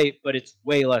hype, but it's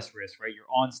way less risk, right? You're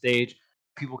on stage.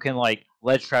 People can like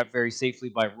ledge trap very safely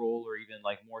by roll or even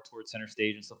like more towards center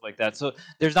stage and stuff like that. So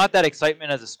there's not that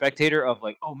excitement as a spectator of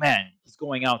like, oh man, he's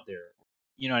going out there.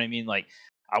 You know what I mean? Like,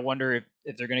 I wonder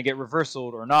if they're gonna get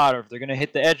reversaled or not, or if they're gonna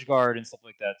hit the edge guard and stuff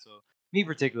like that. So me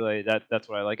particularly, that's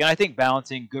what I like, and I think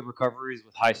balancing good recoveries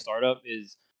with high startup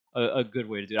is a good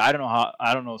way to do it. I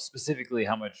don't know specifically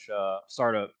how much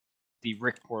startup the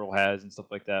Rick portal has and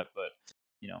stuff like that, but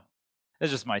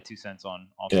that's just my 2 cents on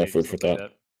Yeah, stage and food for stuff like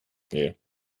thought. that. Yeah.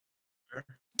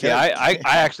 Yeah, I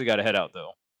actually got to head out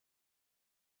though,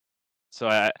 so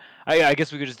I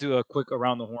guess we could just do a quick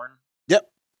around the horn. Yep,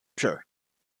 sure.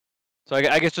 So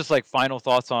I guess just like final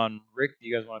thoughts on Rick. Do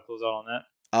you guys want to close out on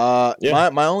that? Yeah.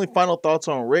 My only final thoughts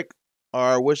on Rick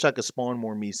are I wish I could spawn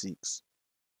more Meeseeks.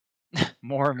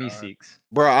 More Meeseeks.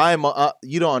 Bro, I'm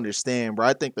you don't understand, bro.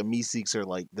 I think the Meeseeks are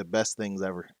like the best things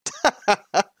ever.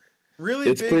 Really,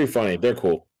 It's big, pretty funny. They're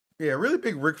cool. Yeah, really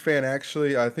big Rick fan.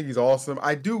 Actually, I think he's awesome.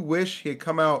 I do wish he had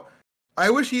come out I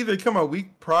wish he either come a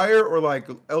week prior or like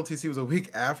LTC was a week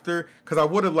after, because I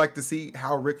would have liked to see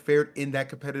how Rick fared in that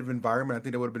competitive environment. I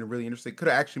think that would have been really interesting. Could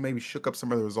have actually maybe shook up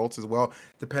some of the results as well,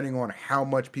 depending on how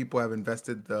much people have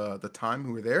invested the time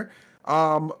who were there.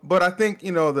 But I think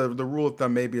the rule of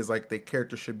thumb maybe is like the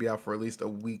character should be out for at least a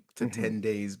week to 10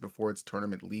 days before it's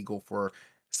tournament legal for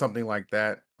something like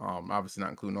that. Obviously not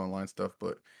including online stuff,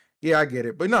 but yeah, I get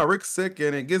it. But no, Rick's sick,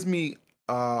 and it gives me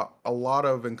a lot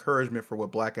of encouragement for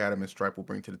what Black Adam and Stripe will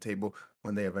bring to the table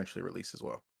when they eventually release as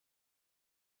well.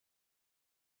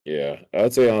 Yeah, I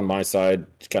would say on my side,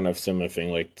 kind of similar thing,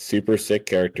 like super sick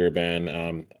character,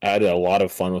 man. I had a lot of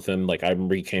fun with him. Like I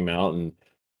remember he came out and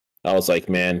I was like,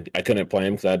 man, I couldn't play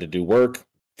him because I had to do work,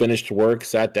 finished work,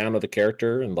 sat down with the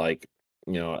character, and like,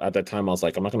 at that time I was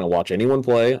like, I'm not gonna watch anyone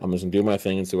play. I'm just gonna do my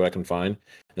thing and see what I can find.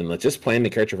 And like just playing the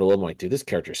character for a little, I'm like, dude, this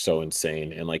character is so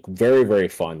insane and like very, very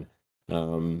fun.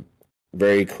 Um,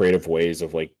 very creative ways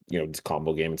of like, this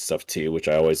combo game and stuff too, which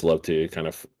I always love to kind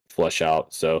of flesh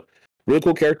out. So really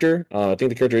cool character. I think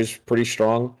the character is pretty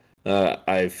strong.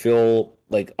 I feel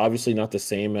like obviously not the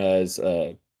same as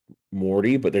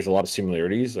Morty, but there's a lot of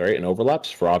similarities, right, and overlaps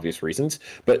for obvious reasons,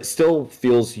 but still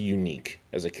feels unique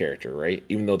as a character, right?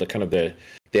 Even though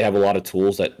they have a lot of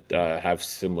tools that have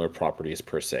similar properties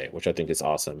per se, which I think is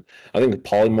awesome. I think the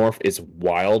polymorph is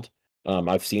wild.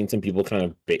 I've seen some people kind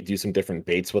of do some different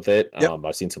baits with it. Yep.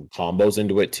 I've seen some combos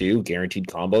into it too, guaranteed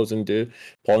combos into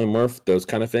polymorph, those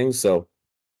kind of things. So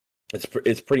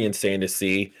it's pretty insane to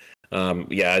see.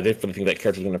 Yeah, I definitely think that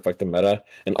character's going to affect the meta.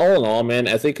 And all in all, man,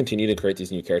 as they continue to create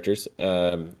these new characters,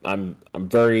 I'm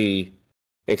very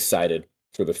excited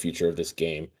for the future of this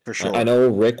game. For sure. I know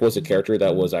Rick was a character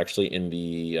that was actually in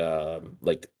the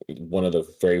like one of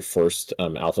the very first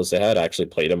alphas they had. I actually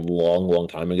played him long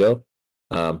time ago.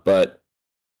 But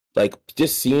like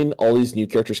just seeing all these new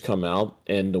characters come out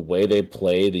and the way they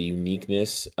play, the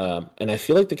uniqueness, and I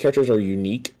feel like the characters are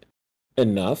unique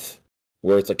enough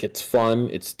where it's like it's fun,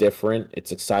 it's different,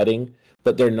 it's exciting,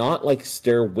 but they're not like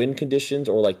their win conditions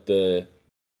or like the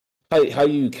how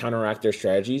you counteract their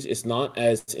strategies. It's not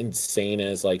as insane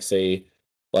as like say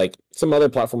like some other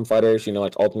platform fighters,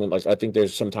 like Ultimate. Like I think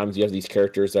there's sometimes you have these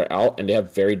characters that are out and they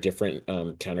have very different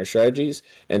counter strategies.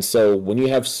 And so when you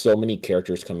have so many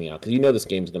characters coming out, because this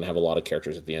game is going to have a lot of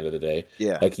characters at the end of the day.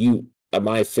 Yeah. Like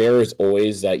my fear is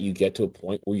always that you get to a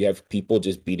point where you have people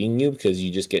just beating you because you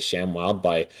just get ShamWowed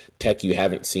by tech you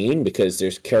haven't seen because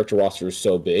there's character rosters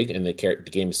so big and the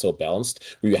game is so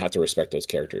balanced where you have to respect those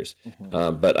characters.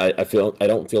 But I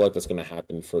don't feel like that's going to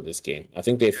happen for this game. I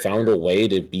think they found a way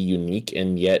to be unique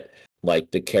and yet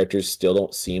like the characters still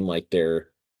don't seem like they're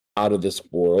out of this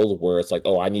world where it's like,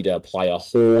 oh, I need to apply a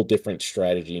whole different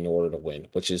strategy in order to win,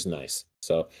 which is nice.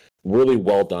 So really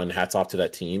well done. Hats off to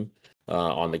that team.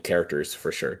 On the characters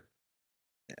for sure.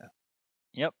 Yeah.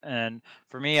 Yep, and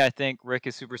for me, I think Rick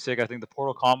is super sick. I think the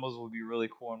portal combos will be really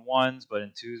cool in ones, but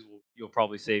in twos, you'll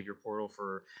probably save your portal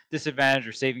for disadvantage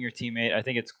or saving your teammate. I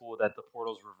think it's cool that the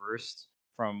portal's reversed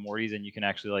from Morty's, and you can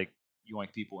actually like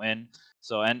yoink people in.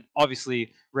 So, and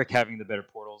obviously, Rick having the better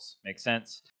portals makes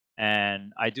sense.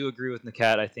 And I do agree with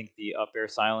Nakat. I think the up air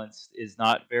silence is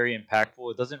not very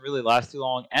impactful. It doesn't really last too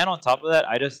long. And on top of that,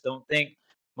 I just don't think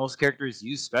most characters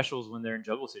use specials when they're in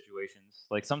juggle situations.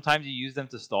 Like sometimes you use them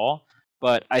to stall,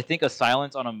 but I think a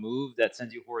silence on a move that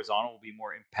sends you horizontal will be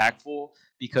more impactful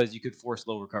because you could force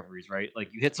low recoveries, right? Like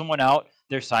you hit someone out,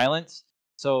 they're silenced,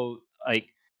 so like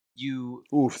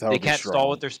they can't stall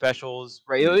with their specials,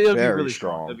 right? It'll be really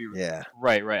strong. It'll be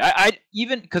right. I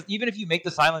even if you make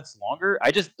the silence longer, I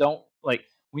just don't like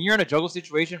when you're in a juggle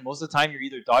situation. Most of the time, you're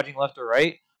either dodging left or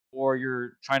right, or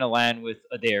you're trying to land with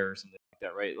a dare or something like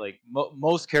that, right? Like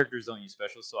most characters don't use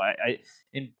specials, so I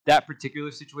in that particular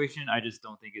situation, I just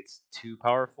don't think it's too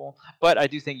powerful. But I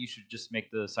do think you should just make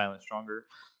the silence stronger,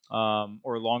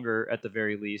 or longer at the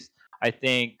very least. I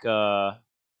think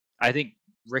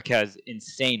Rick has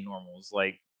insane normals.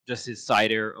 Like just his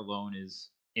side air alone is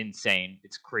insane.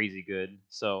 It's crazy good.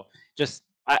 So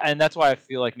and that's why I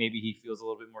feel like maybe he feels a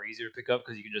little bit more easier to pick up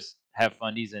because you can just have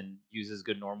fundies and use his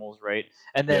good normals, right?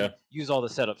 And then use all the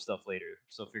setup stuff later.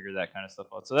 So figure that kind of stuff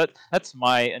out. So that's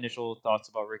my initial thoughts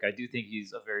about Rick. I do think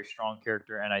he's a very strong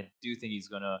character, and I do think he's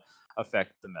gonna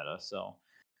affect the meta. So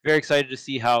very excited to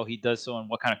see how he does so and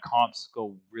what kind of comps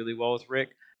go really well with Rick.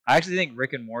 I actually think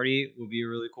Rick and Morty would be a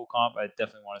really cool comp. I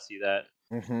definitely want to see that.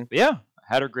 Mm-hmm. But yeah,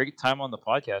 had a great time on the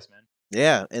podcast, man.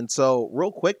 Yeah, and so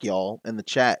real quick, y'all, in the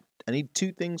chat, I need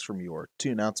two things from you, or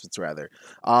two announcements rather.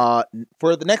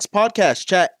 For the next podcast,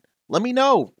 chat, let me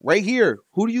know right here.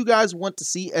 Who do you guys want to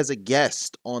see as a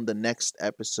guest on the next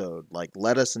episode? Like,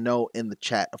 let us know in the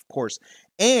chat, of course.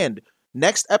 And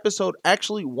Next episode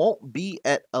actually won't be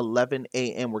at 11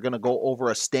 a.m. We're going to go over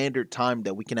a standard time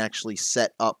that we can actually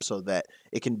set up so that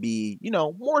it can be,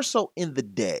 more so in the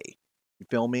day. You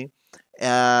feel me?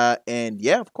 And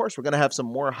yeah, of course, we're going to have some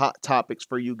more hot topics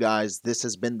for you guys. This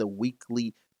has been the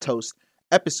Weekly Toast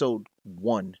episode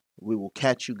 1. We will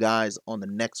catch you guys on the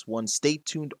next one. Stay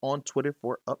tuned on Twitter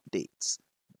for updates.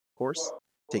 Of course,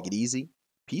 take it easy.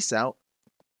 Peace out.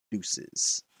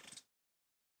 Deuces.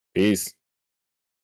 Peace.